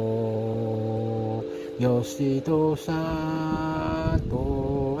 Diosito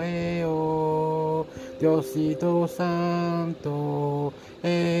Santo, Diosito Santo,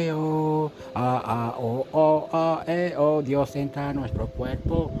 Dios entra a nuestro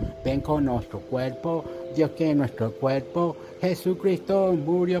cuerpo, ven con nuestro cuerpo, Dios que nuestro cuerpo, Jesucristo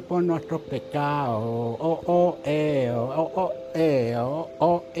murió por nuestros pecados,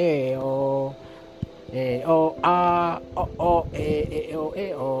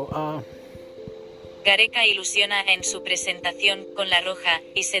 Gareca ilusiona en su presentación con la roja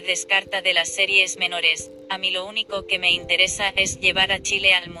y se descarta de las series menores. A mí lo único que me interesa es llevar a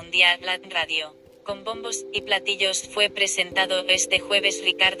Chile al Mundial. La radio. Con bombos y platillos fue presentado este jueves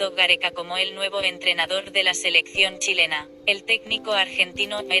Ricardo Gareca como el nuevo entrenador de la selección chilena. El técnico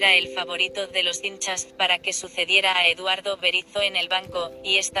argentino era el favorito de los hinchas para que sucediera a Eduardo Berizzo en el banco,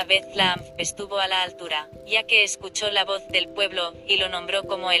 y esta vez la ANF estuvo a la altura, ya que escuchó la voz del pueblo y lo nombró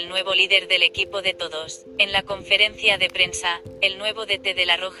como el nuevo líder del equipo de todos. En la conferencia de prensa, el nuevo DT de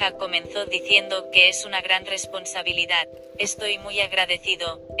La Roja comenzó diciendo que es una gran responsabilidad. Estoy muy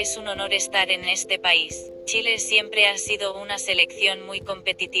agradecido, es un honor estar en este país. Chile siempre ha sido una selección muy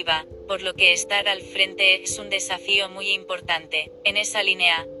competitiva, por lo que estar al frente es un desafío muy importante. En esa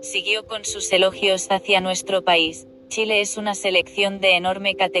línea, siguió con sus elogios hacia nuestro país. Chile es una selección de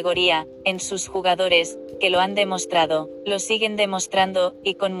enorme categoría, en sus jugadores, que lo han demostrado, lo siguen demostrando,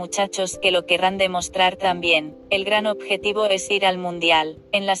 y con muchachos que lo querrán demostrar también. El gran objetivo es ir al Mundial.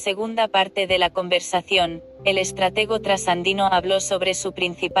 En la segunda parte de la conversación, el estratego trasandino habló sobre su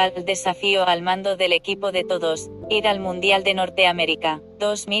principal desafío al mando del equipo de todos, ir al Mundial de Norteamérica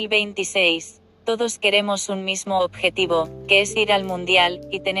 2026. Todos queremos un mismo objetivo, que es ir al Mundial,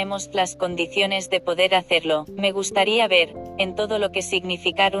 y tenemos las condiciones de poder hacerlo. Me gustaría ver, en todo lo que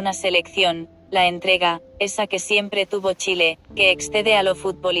significar una selección, la entrega, esa que siempre tuvo Chile, que excede a lo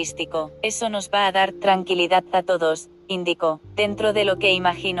futbolístico. Eso nos va a dar tranquilidad a todos, indicó. Dentro de lo que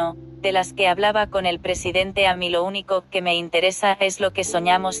imagino, de las que hablaba con el presidente, a mí lo único que me interesa es lo que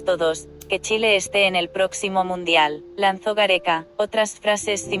soñamos todos, que Chile esté en el próximo Mundial, lanzó Gareca. Otras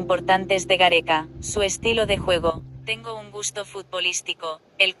frases importantes de Gareca: su estilo de juego. Tengo un gusto futbolístico,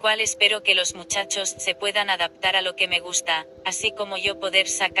 el cual espero que los muchachos se puedan adaptar a lo que me gusta, así como yo poder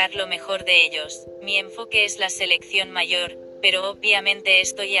sacar lo mejor de ellos. Mi enfoque es la selección mayor, pero obviamente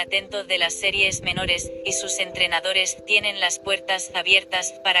estoy atento de las series menores, y sus entrenadores tienen las puertas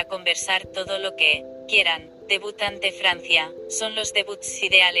abiertas para conversar todo lo que quieran. Debut ante Francia, son los debuts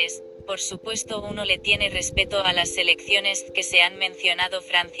ideales. Por supuesto uno le tiene respeto a las selecciones que se han mencionado: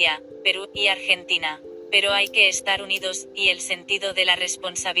 Francia, Perú y Argentina. Pero hay que estar unidos, y el sentido de la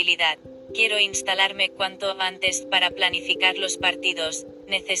responsabilidad. Quiero instalarme cuanto antes para planificar los partidos,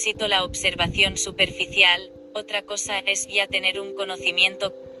 necesito la observación superficial, otra cosa es ya tener un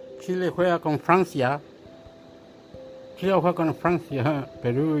conocimiento. Chile juega con Francia,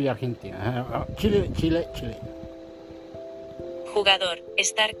 Perú y Argentina. Chile. Jugador,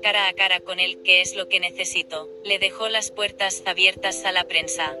 estar cara a cara con él, que es lo que necesito. Le dejó las puertas abiertas a la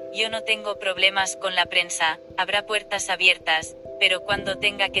prensa. Yo no tengo problemas con la prensa, habrá puertas abiertas, pero cuando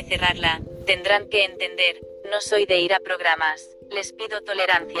tenga que cerrarla, tendrán que entender, no soy de ir a programas. Les pido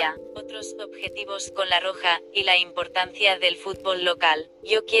tolerancia. Otros objetivos con La Roja, y la importancia del fútbol local.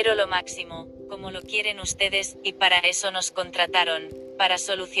 Yo quiero lo máximo, como lo quieren ustedes, y para eso nos contrataron, para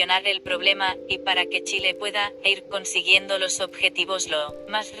solucionar el problema, y para que Chile pueda ir consiguiendo los objetivos lo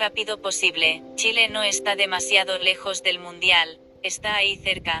más rápido posible. Chile no está demasiado lejos del Mundial, está ahí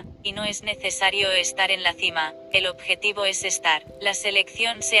cerca, y no es necesario estar en la cima, el objetivo es estar. La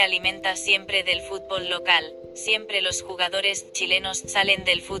selección se alimenta siempre del fútbol local, siempre los jugadores chilenos salen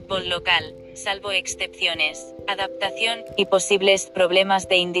del fútbol local, salvo excepciones. Adaptación y posibles problemas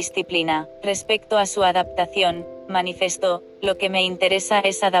de indisciplina. Respecto a su adaptación, manifestó, lo que me interesa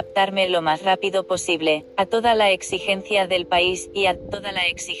es adaptarme lo más rápido posible, a toda la exigencia del país y a toda la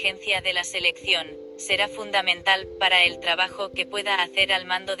exigencia de la selección. Será fundamental para el trabajo que pueda hacer al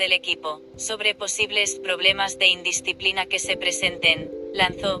mando del equipo. Sobre posibles problemas de indisciplina que se presenten,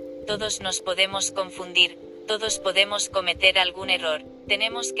 lanzó, todos nos podemos confundir, todos podemos cometer algún error.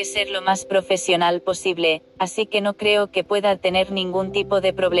 Tenemos que ser lo más profesional posible, así que no creo que pueda tener ningún tipo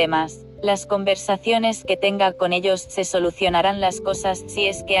de problemas. Las conversaciones que tenga con ellos se solucionarán las cosas si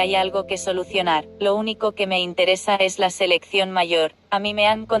es que hay algo que solucionar. Lo único que me interesa es la selección mayor. A mí me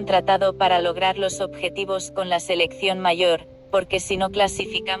han contratado para lograr los objetivos con la selección mayor, porque si no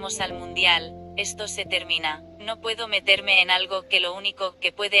clasificamos al mundial, esto se termina. No puedo meterme en algo que lo único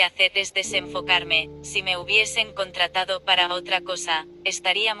que puede hacer es desenfocarme. Si me hubiesen contratado para otra cosa,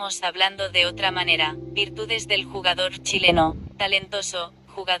 estaríamos hablando de otra manera. Virtudes del jugador chileno: talentoso,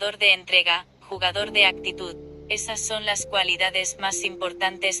 jugador de entrega, jugador de actitud. Esas son las cualidades más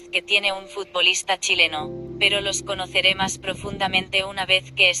importantes que tiene un futbolista chileno, pero los conoceré más profundamente una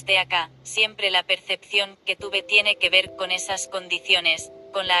vez que esté acá. Siempre la percepción que tuve tiene que ver con esas condiciones,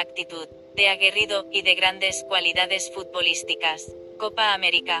 con la actitud, de aguerrido y de grandes cualidades futbolísticas. Copa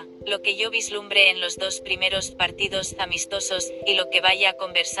América, lo que yo vislumbre en los 2 primeros partidos amistosos, y lo que vaya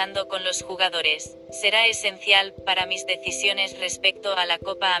conversando con los jugadores, será esencial para mis decisiones respecto a la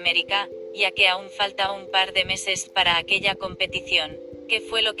Copa América, ya que aún falta un par de meses para aquella competición. ¿Qué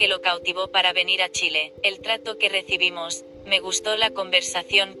fue lo que lo cautivó para venir a Chile? El trato que recibimos. Me gustó la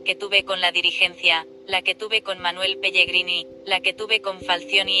conversación que tuve con la dirigencia, la que tuve con Manuel Pellegrini, la que tuve con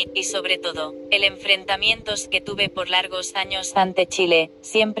Falcioni, y sobre todo, el enfrentamientos que tuve por largos años ante Chile.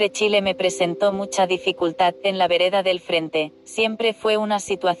 Siempre Chile me presentó mucha dificultad en la vereda del frente. Siempre fue una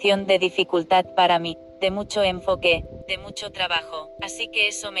situación de dificultad para mí, de mucho enfoque, de mucho trabajo. Así que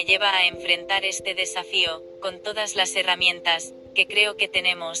eso me lleva a enfrentar este desafío, con todas las herramientas que creo que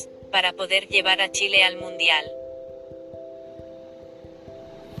tenemos, para poder llevar a Chile al Mundial.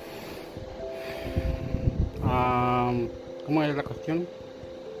 ¿Cómo es la cuestión?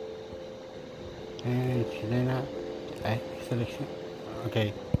 Chilena, selección. Ok.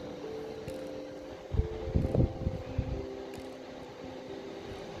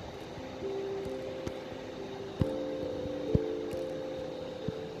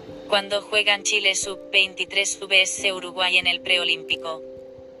 Cuando juegan Chile sub-23 vs Uruguay en el preolímpico.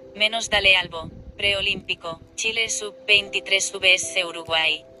 Menos dale albo. Preolímpico, Chile sub-23 vs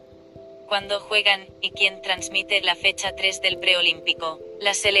Uruguay. Cuando juegan, y quién transmite la fecha 3 del preolímpico.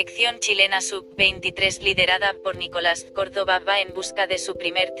 La selección chilena sub-23 liderada por Nicolás Córdoba va en busca de su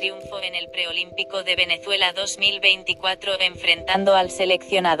primer triunfo en el preolímpico de Venezuela 2024 enfrentando al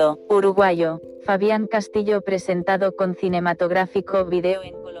seleccionado uruguayo Fabián Castillo, presentado con cinematográfico video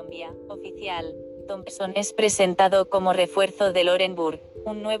en Colombia. Oficial, Thompson es presentado como refuerzo de Lorenburg.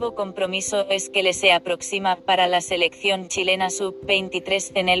 Un nuevo compromiso es que le se aproxima para la selección chilena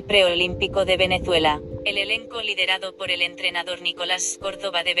sub-23 en el preolímpico de Venezuela. El elenco liderado por el entrenador Nicolás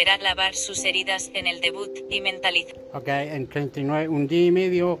Córdoba deberá lavar sus heridas en el debut y mentalizar. Ok, en 39, un día y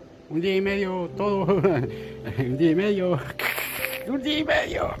medio, todo, un día y medio.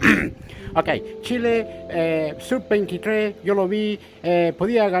 Ok, Chile, sub-23, yo lo vi,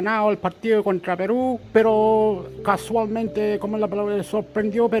 podía ganar el partido contra Perú, pero casualmente, como la palabra,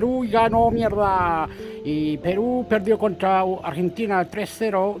 sorprendió Perú y ganó, mierda. Y Perú perdió contra Argentina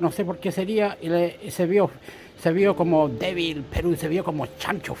 3-0, no sé por qué sería, y se vio como débil, Perú se vio como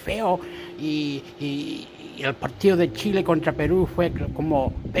chancho feo, y el partido de Chile contra Perú fue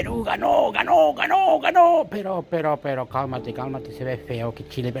como Perú ganó, pero cálmate, se ve feo que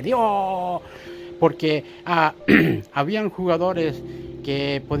Chile perdió, porque habían jugadores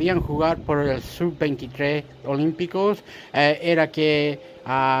que podían jugar por el sub-23 olímpicos, era que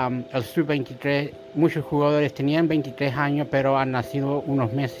el sub-23, muchos jugadores tenían 23 años, pero han nacido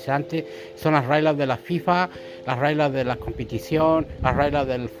unos meses antes. Son las reglas de la FIFA, las reglas de la competición, las reglas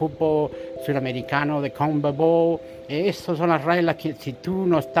del fútbol sudamericano, de CONMEBOL. Esas son las reglas que si tú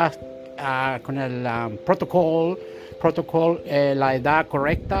no estás con el protocolo, la edad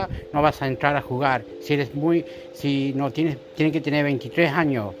correcta, no vas a entrar a jugar. Si no tienes que tener 23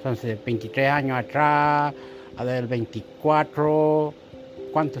 años, entonces 23 años atrás, del 24,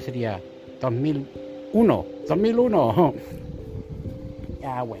 ¿cuánto sería? 2001.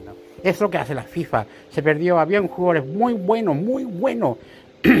 Ya, bueno. Es lo que hace la FIFA. Se perdió, había jugadores muy buenos, muy buenos.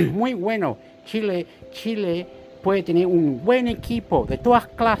 Chile puede tener un buen equipo de todas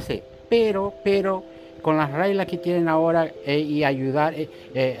clases, pero con las reglas que tienen ahora y ayudar,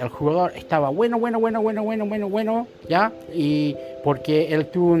 el jugador estaba bueno, ¿ya? Y porque él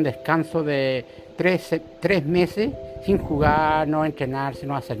tuvo un descanso de 3 meses sin jugar, no entrenarse,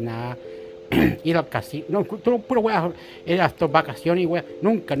 no hacer nada. Ir al casino, no, puro weá, era hasta vacaciones y weá,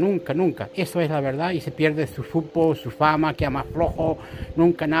 nunca, eso es la verdad, y se pierde su fútbol, su fama, queda más flojo,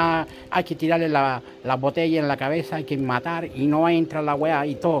 nunca nada, hay que tirarle la botella en la cabeza, hay que matar, y no entra la weá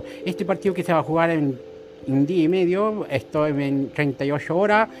y todo. Este partido que se va a jugar en un día y medio, esto en 38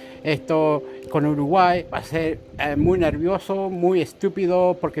 horas, esto con Uruguay va a ser muy nervioso, muy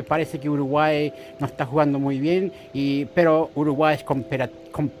estúpido, porque parece que Uruguay no está jugando muy bien, pero Uruguay es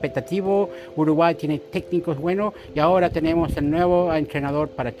competitivo, Uruguay tiene técnicos buenos, y ahora tenemos el nuevo entrenador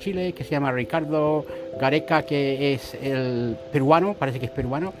para Chile, que se llama Ricardo Gareca, que es el peruano, parece que es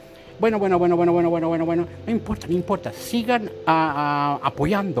peruano. Bueno, no importa, sigan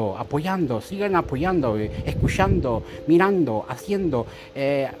apoyando, sigan apoyando, escuchando, mirando, haciendo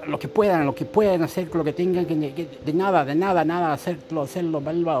lo que puedan hacer, lo que tengan que de nada, hacerlo,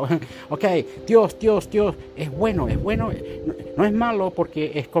 ok, Dios, es bueno, no es malo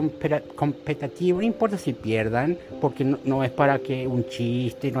porque es competitivo, no importa si pierdan, porque no es para que un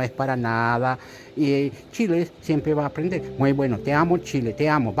chiste, no es para nada. Y Chile siempre va a aprender. Muy bueno, te amo Chile, te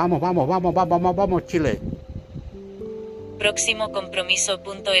amo. Vamos Chile. Próximo compromiso.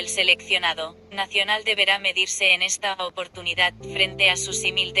 El seleccionado nacional deberá medirse en esta oportunidad frente a su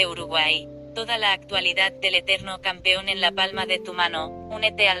símil de Uruguay. Toda la actualidad del eterno campeón en la palma de tu mano.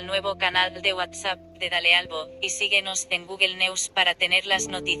 Únete al nuevo canal de WhatsApp de Dale Albo y síguenos en Google News para tener las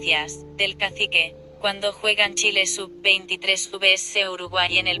noticias del cacique. Cuando juegan Chile Sub-23 vs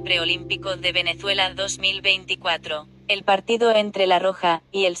Uruguay en el Preolímpico de Venezuela 2024. El partido entre La Roja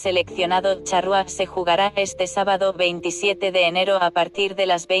y el seleccionado charrúa se jugará este sábado 27 de enero a partir de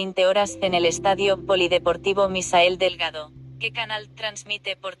las 20 horas en el Estadio Polideportivo Misael Delgado. ¿Qué canal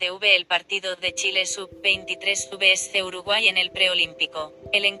transmite por TV el partido de Chile Sub-23 vs Uruguay en el Preolímpico?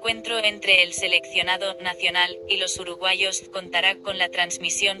 El encuentro entre el seleccionado nacional y los uruguayos contará con la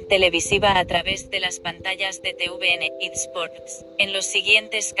transmisión televisiva a través de las pantallas de TVN y Sports en los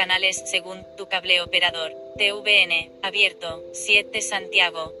siguientes canales según tu cable operador. TVN, abierto, 7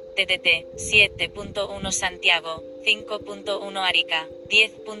 Santiago, TDT, 7.1 Santiago, 5.1 Arica,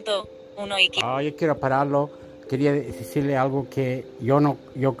 10.1 Iquique. Yo quiero pararlo. Quería decirle algo que yo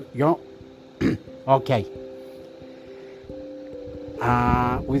ok.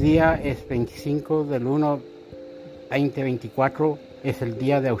 Hoy día es 25 del 1, 2024, es el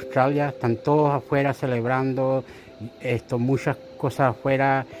día de Australia, están todos afuera celebrando muchas cosas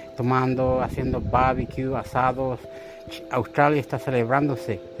afuera, tomando, haciendo barbecue, asados. Australia está celebrando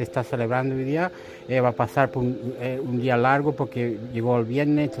hoy día, va a pasar por un día largo porque llegó el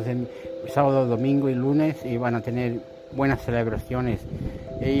viernes, entonces sábado, domingo y lunes y van a tener buenas celebraciones.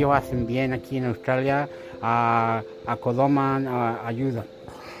 Ellos hacen bien aquí en Australia, a Kodoman ayuda.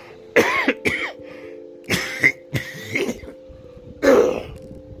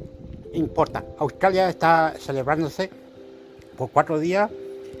 Importa, Australia está celebrándose por 4 días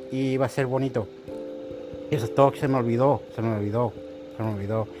y va a ser bonito. Eso es todo que se me olvidó.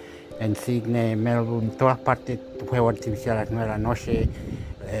 En Sydney, Melbourne, todas partes, fuego artificial a las 9 de la noche,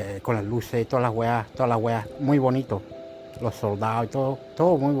 con las luces, todas las weas, muy bonito. Los soldados y todo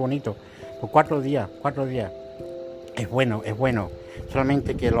muy bonito. Por 4 días. Es bueno.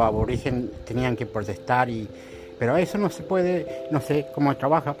 Solamente que los aborígenes tenían que protestar, pero eso no se puede, no sé cómo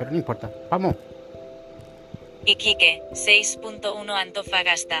trabaja, pero no importa. Vamos. Iquique, 6.1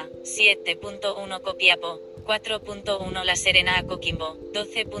 Antofagasta, 7.1 Copiapó, 4.1 La Serena Coquimbo,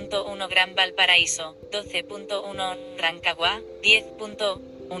 12.1 Gran Valparaíso, 12.1 Rancagua,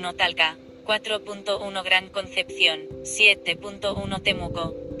 10.1 Talca, 4.1 Gran Concepción, 7.1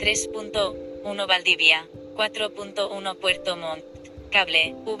 Temuco, 3.1 Valdivia, 4.1 Puerto Montt,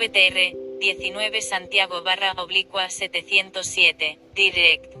 cable, VTR, 19 Santiago/707,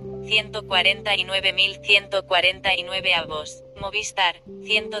 direct, 149.149 avos, Movistar,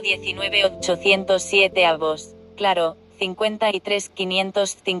 119.807 avos, Claro,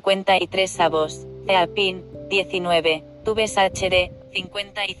 53.553 avos, Eapin, 19, Tubes HD,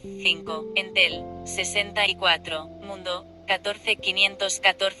 55, Entel, 64, Mundo,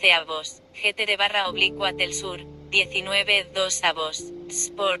 14.514 avos, GTD/Telsur, 19.2 avos,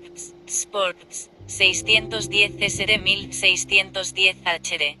 Sports, 610 SD 1610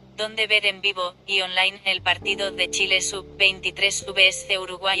 HD. donde ver en vivo y online el partido de Chile sub-23 vs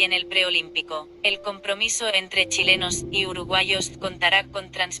Uruguay en el preolímpico. El compromiso entre chilenos y uruguayos contará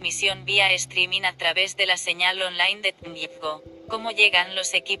con transmisión vía streaming a través de la señal online de Tnigo. ¿Cómo llegan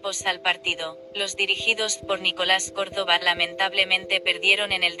los equipos al partido? Los dirigidos por Nicolás Córdoba lamentablemente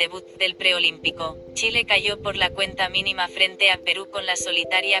perdieron en el debut del preolímpico. Chile cayó por la cuenta mínima frente a Perú con la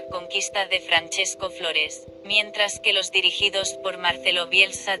solitaria conquista de Francesco Flores, mientras que los dirigidos por Marcelo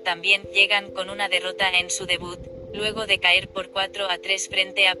Bielsa también llegan con una derrota en su debut, luego de caer por 4-3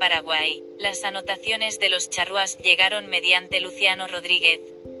 frente a Paraguay. Las anotaciones de los charrúas llegaron mediante Luciano Rodríguez,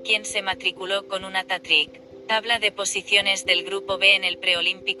 quien se matriculó con un hat-trick. Tabla de posiciones del Grupo B en el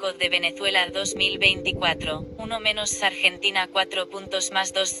Preolímpico de Venezuela 2024. 1 menos Argentina 4 puntos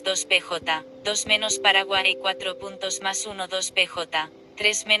más 2 PJ. 2 menos Paraguay 4 puntos más 1 2 PJ.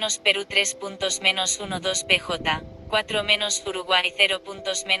 3 menos Perú 3 puntos menos 1 2 PJ. 4 menos Uruguay 0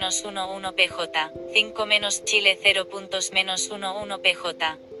 puntos menos 1 PJ. 5 menos Chile 0 puntos menos 1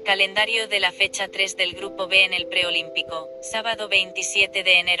 PJ. Calendario de la fecha 3 del Grupo B en el Preolímpico. Sábado 27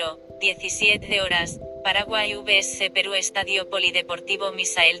 de enero, 17 horas. Paraguay vs Perú, Estadio Polideportivo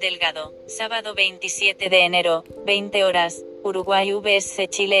Misael Delgado. Sábado 27 de enero, 20 horas. Uruguay vs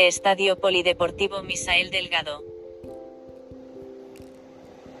Chile, Estadio Polideportivo Misael Delgado.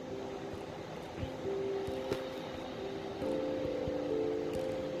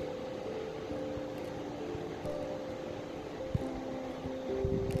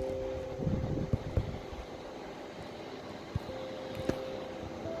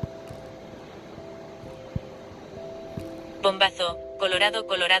 Bombazo,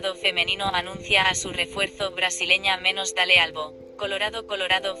 Colorado femenino anuncia a su refuerzo brasileña menos dale albo.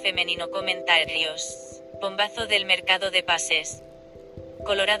 Colorado femenino comentarios. Bombazo del mercado de pases.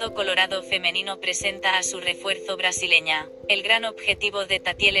 Colorado femenino presenta a su refuerzo brasileña. El gran objetivo de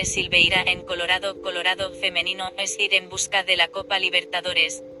Tatiele Silveira en Colorado femenino es ir en busca de la Copa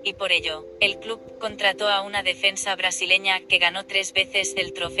Libertadores, y por ello, el club contrató a una defensa brasileña que ganó 3 veces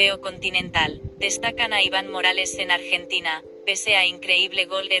el trofeo continental. Destacan a Iván Morales en Argentina, pese a increíble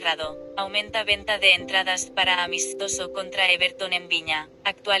gol errado. Aumenta venta de entradas para amistoso contra Everton en Viña.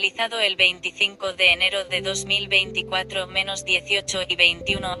 Actualizado el 25 de enero de 2024 menos 18 y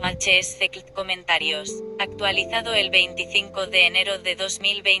 21 HS comentarios. Actualizado el 25 de enero de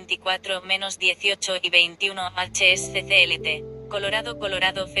 2024 menos 18 y 21 HS CLT.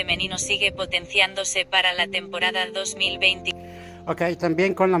 Colorado femenino sigue potenciándose para la temporada 2020. Ok,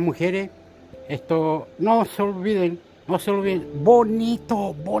 también con las mujeres, esto, no se olviden,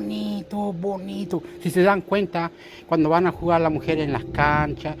 bonito. Si se dan cuenta, cuando van a jugar las mujeres en las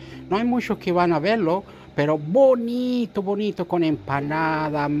canchas, no hay muchos que van a verlo, pero bonito, con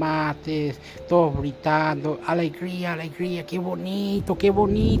empanadas, mates, todos gritando, alegría, qué bonito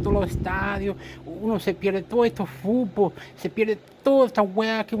los estadios. Uno se pierde todo esto fútbol, se pierde toda esta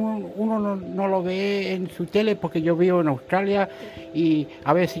weá que uno no lo ve en su tele, porque yo vivo en Australia y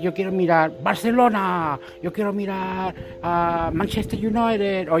a veces yo quiero mirar Barcelona, yo quiero mirar a Manchester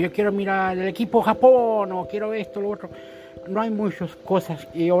United, o yo quiero mirar el equipo Japón, o quiero esto, lo otro. No hay muchas cosas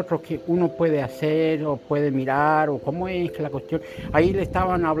y otros que uno puede hacer o puede mirar, o cómo es que la cuestión. Ahí le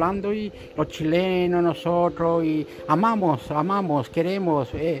estaban hablando y los chilenos, nosotros, y amamos, queremos,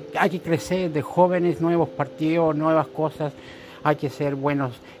 hay que crecer de jóvenes, nuevos partidos, nuevas cosas, hay que ser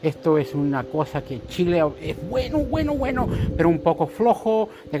buenos. Esto es una cosa que Chile es bueno, pero un poco flojo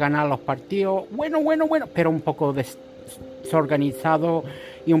de ganar los partidos, bueno, pero un poco desorganizado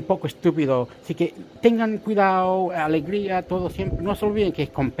y un poco estúpido. Así que tengan cuidado, alegría, todo siempre. No se olviden que es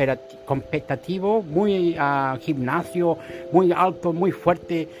competitivo, muy gimnasio, muy alto, muy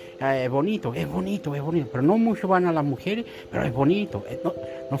fuerte, bonito, es bonito. Pero no mucho van a las mujeres, pero es bonito.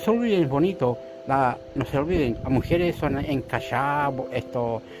 No se olviden, es bonito. No se olviden, las mujeres son encalladas,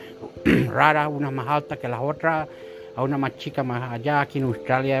 raras, unas más altas que las otras, a una más chica más allá. Aquí en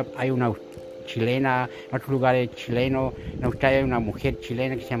Australia hay una chilena, en otros lugares chilenos. En Australia hay una mujer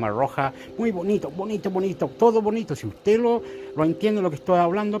chilena que se llama Roja. Muy bonito, todo bonito. Si usted lo entiende lo que estoy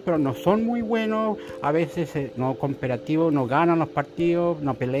hablando, pero no son muy buenos, a veces no cooperativos, no ganan los partidos,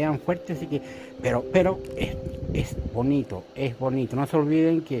 no pelean fuerte, así que, pero es bonito. No se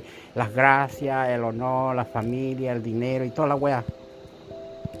olviden que las gracias, el honor, la familia, el dinero y toda la weá.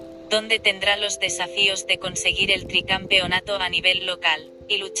 Donde tendrá los desafíos de conseguir el tricampeonato a nivel local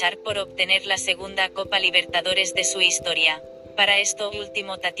y luchar por obtener la segunda Copa Libertadores de su historia. Para esto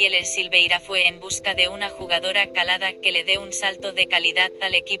último, Tatiele Silveira fue en busca de una jugadora calada que le dé un salto de calidad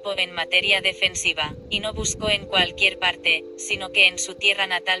al equipo en materia defensiva, y no buscó en cualquier parte, sino que en su tierra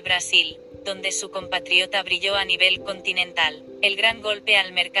natal, Brasil. donde su compatriota brilló a nivel continental. El gran golpe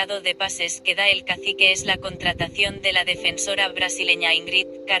al mercado de pases que da el cacique es la contratación de la defensora brasileña Ingrid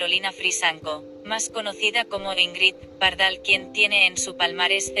Carolina Frisanco, más conocida como Ingrid Pardal, quien tiene en su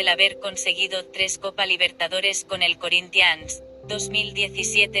palmarés el haber conseguido 3 Copa Libertadores con el Corinthians.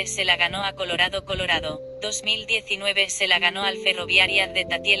 2017 se la ganó a Colorado. 2019 se la ganó al Ferroviaria de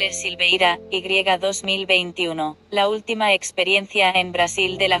Tatiele Silveira, Y 2021. La última experiencia en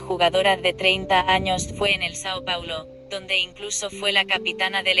Brasil de la jugadora de 30 años fue en el Sao Paulo, donde incluso fue la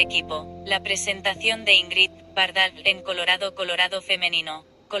capitana del equipo. La presentación de Ingrid Pardal en Colorado femenino.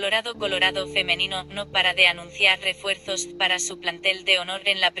 Colorado femenino no para de anunciar refuerzos para su plantel de honor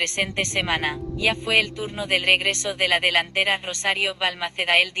en la presente semana. Ya fue el turno del regreso de la delantera Rosario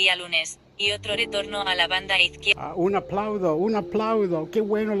Balmaceda el día lunes, y otro retorno a la banda izquierda. Un aplauso, qué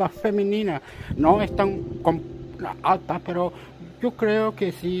bueno la femenina. No es tan alta, pero yo creo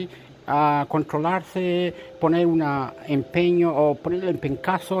que sí. A controlarse, poner un empeño o ponerle en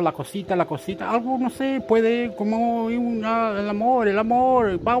pencazo la cosita, algo, no sé, puede como el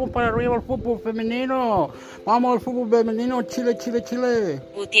amor, vamos para arriba al fútbol femenino, Chile.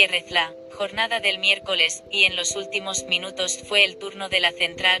 Gutiérrez. La jornada del miércoles, y en los últimos minutos fue el turno de la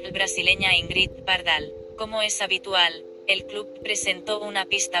central brasileña Ingrid Pardal. Como es habitual, el club presentó una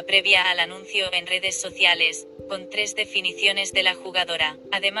pista previa al anuncio en redes sociales, con 3 definiciones de la jugadora.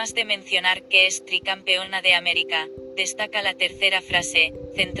 Además de mencionar que es tricampeona de América, destaca la tercera frase,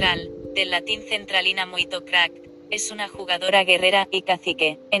 central, del latín centralina muito crack, es una jugadora guerrera y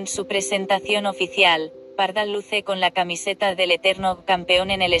cacique. En su presentación oficial, Pardal luce con la camiseta del eterno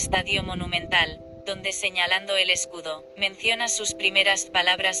campeón en el Estadio Monumental, donde señalando el escudo, menciona sus primeras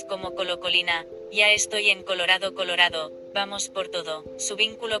palabras como colocolina, ya estoy en Colorado, vamos por todo. Su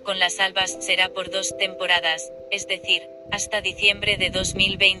vínculo con las albas será por 2 temporadas, es decir, hasta diciembre de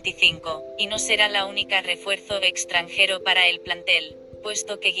 2025, y no será la única refuerzo extranjero para el plantel,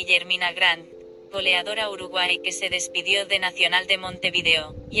 puesto que Guillermina Grant, goleadora Uruguay que se despidió de Nacional de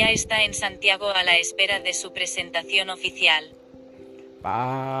Montevideo, ya está en Santiago a la espera de su presentación oficial.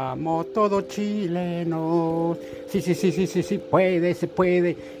 Vamos todos chilenos. Sí, se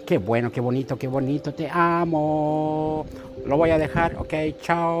puede. Qué bueno, qué bonito, te amo. Lo voy a dejar, ok,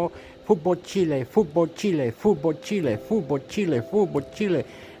 chao. Fútbol Chile.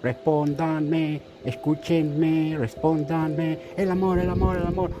 Respóndanme, escúchenme, respóndanme. El amor.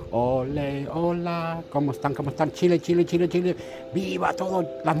 Ole, hola. ¿Cómo están? Chile. Viva todas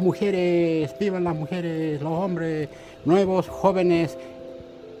las mujeres, vivan las mujeres, los hombres, nuevos jóvenes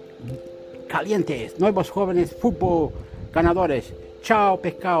calientes, nuevos jóvenes fútbol ganadores. Chao,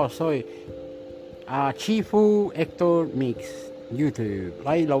 pescado, soy Cheerful Hector Mix, YouTube.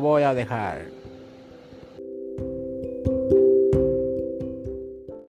 Ahí lo voy a dejar.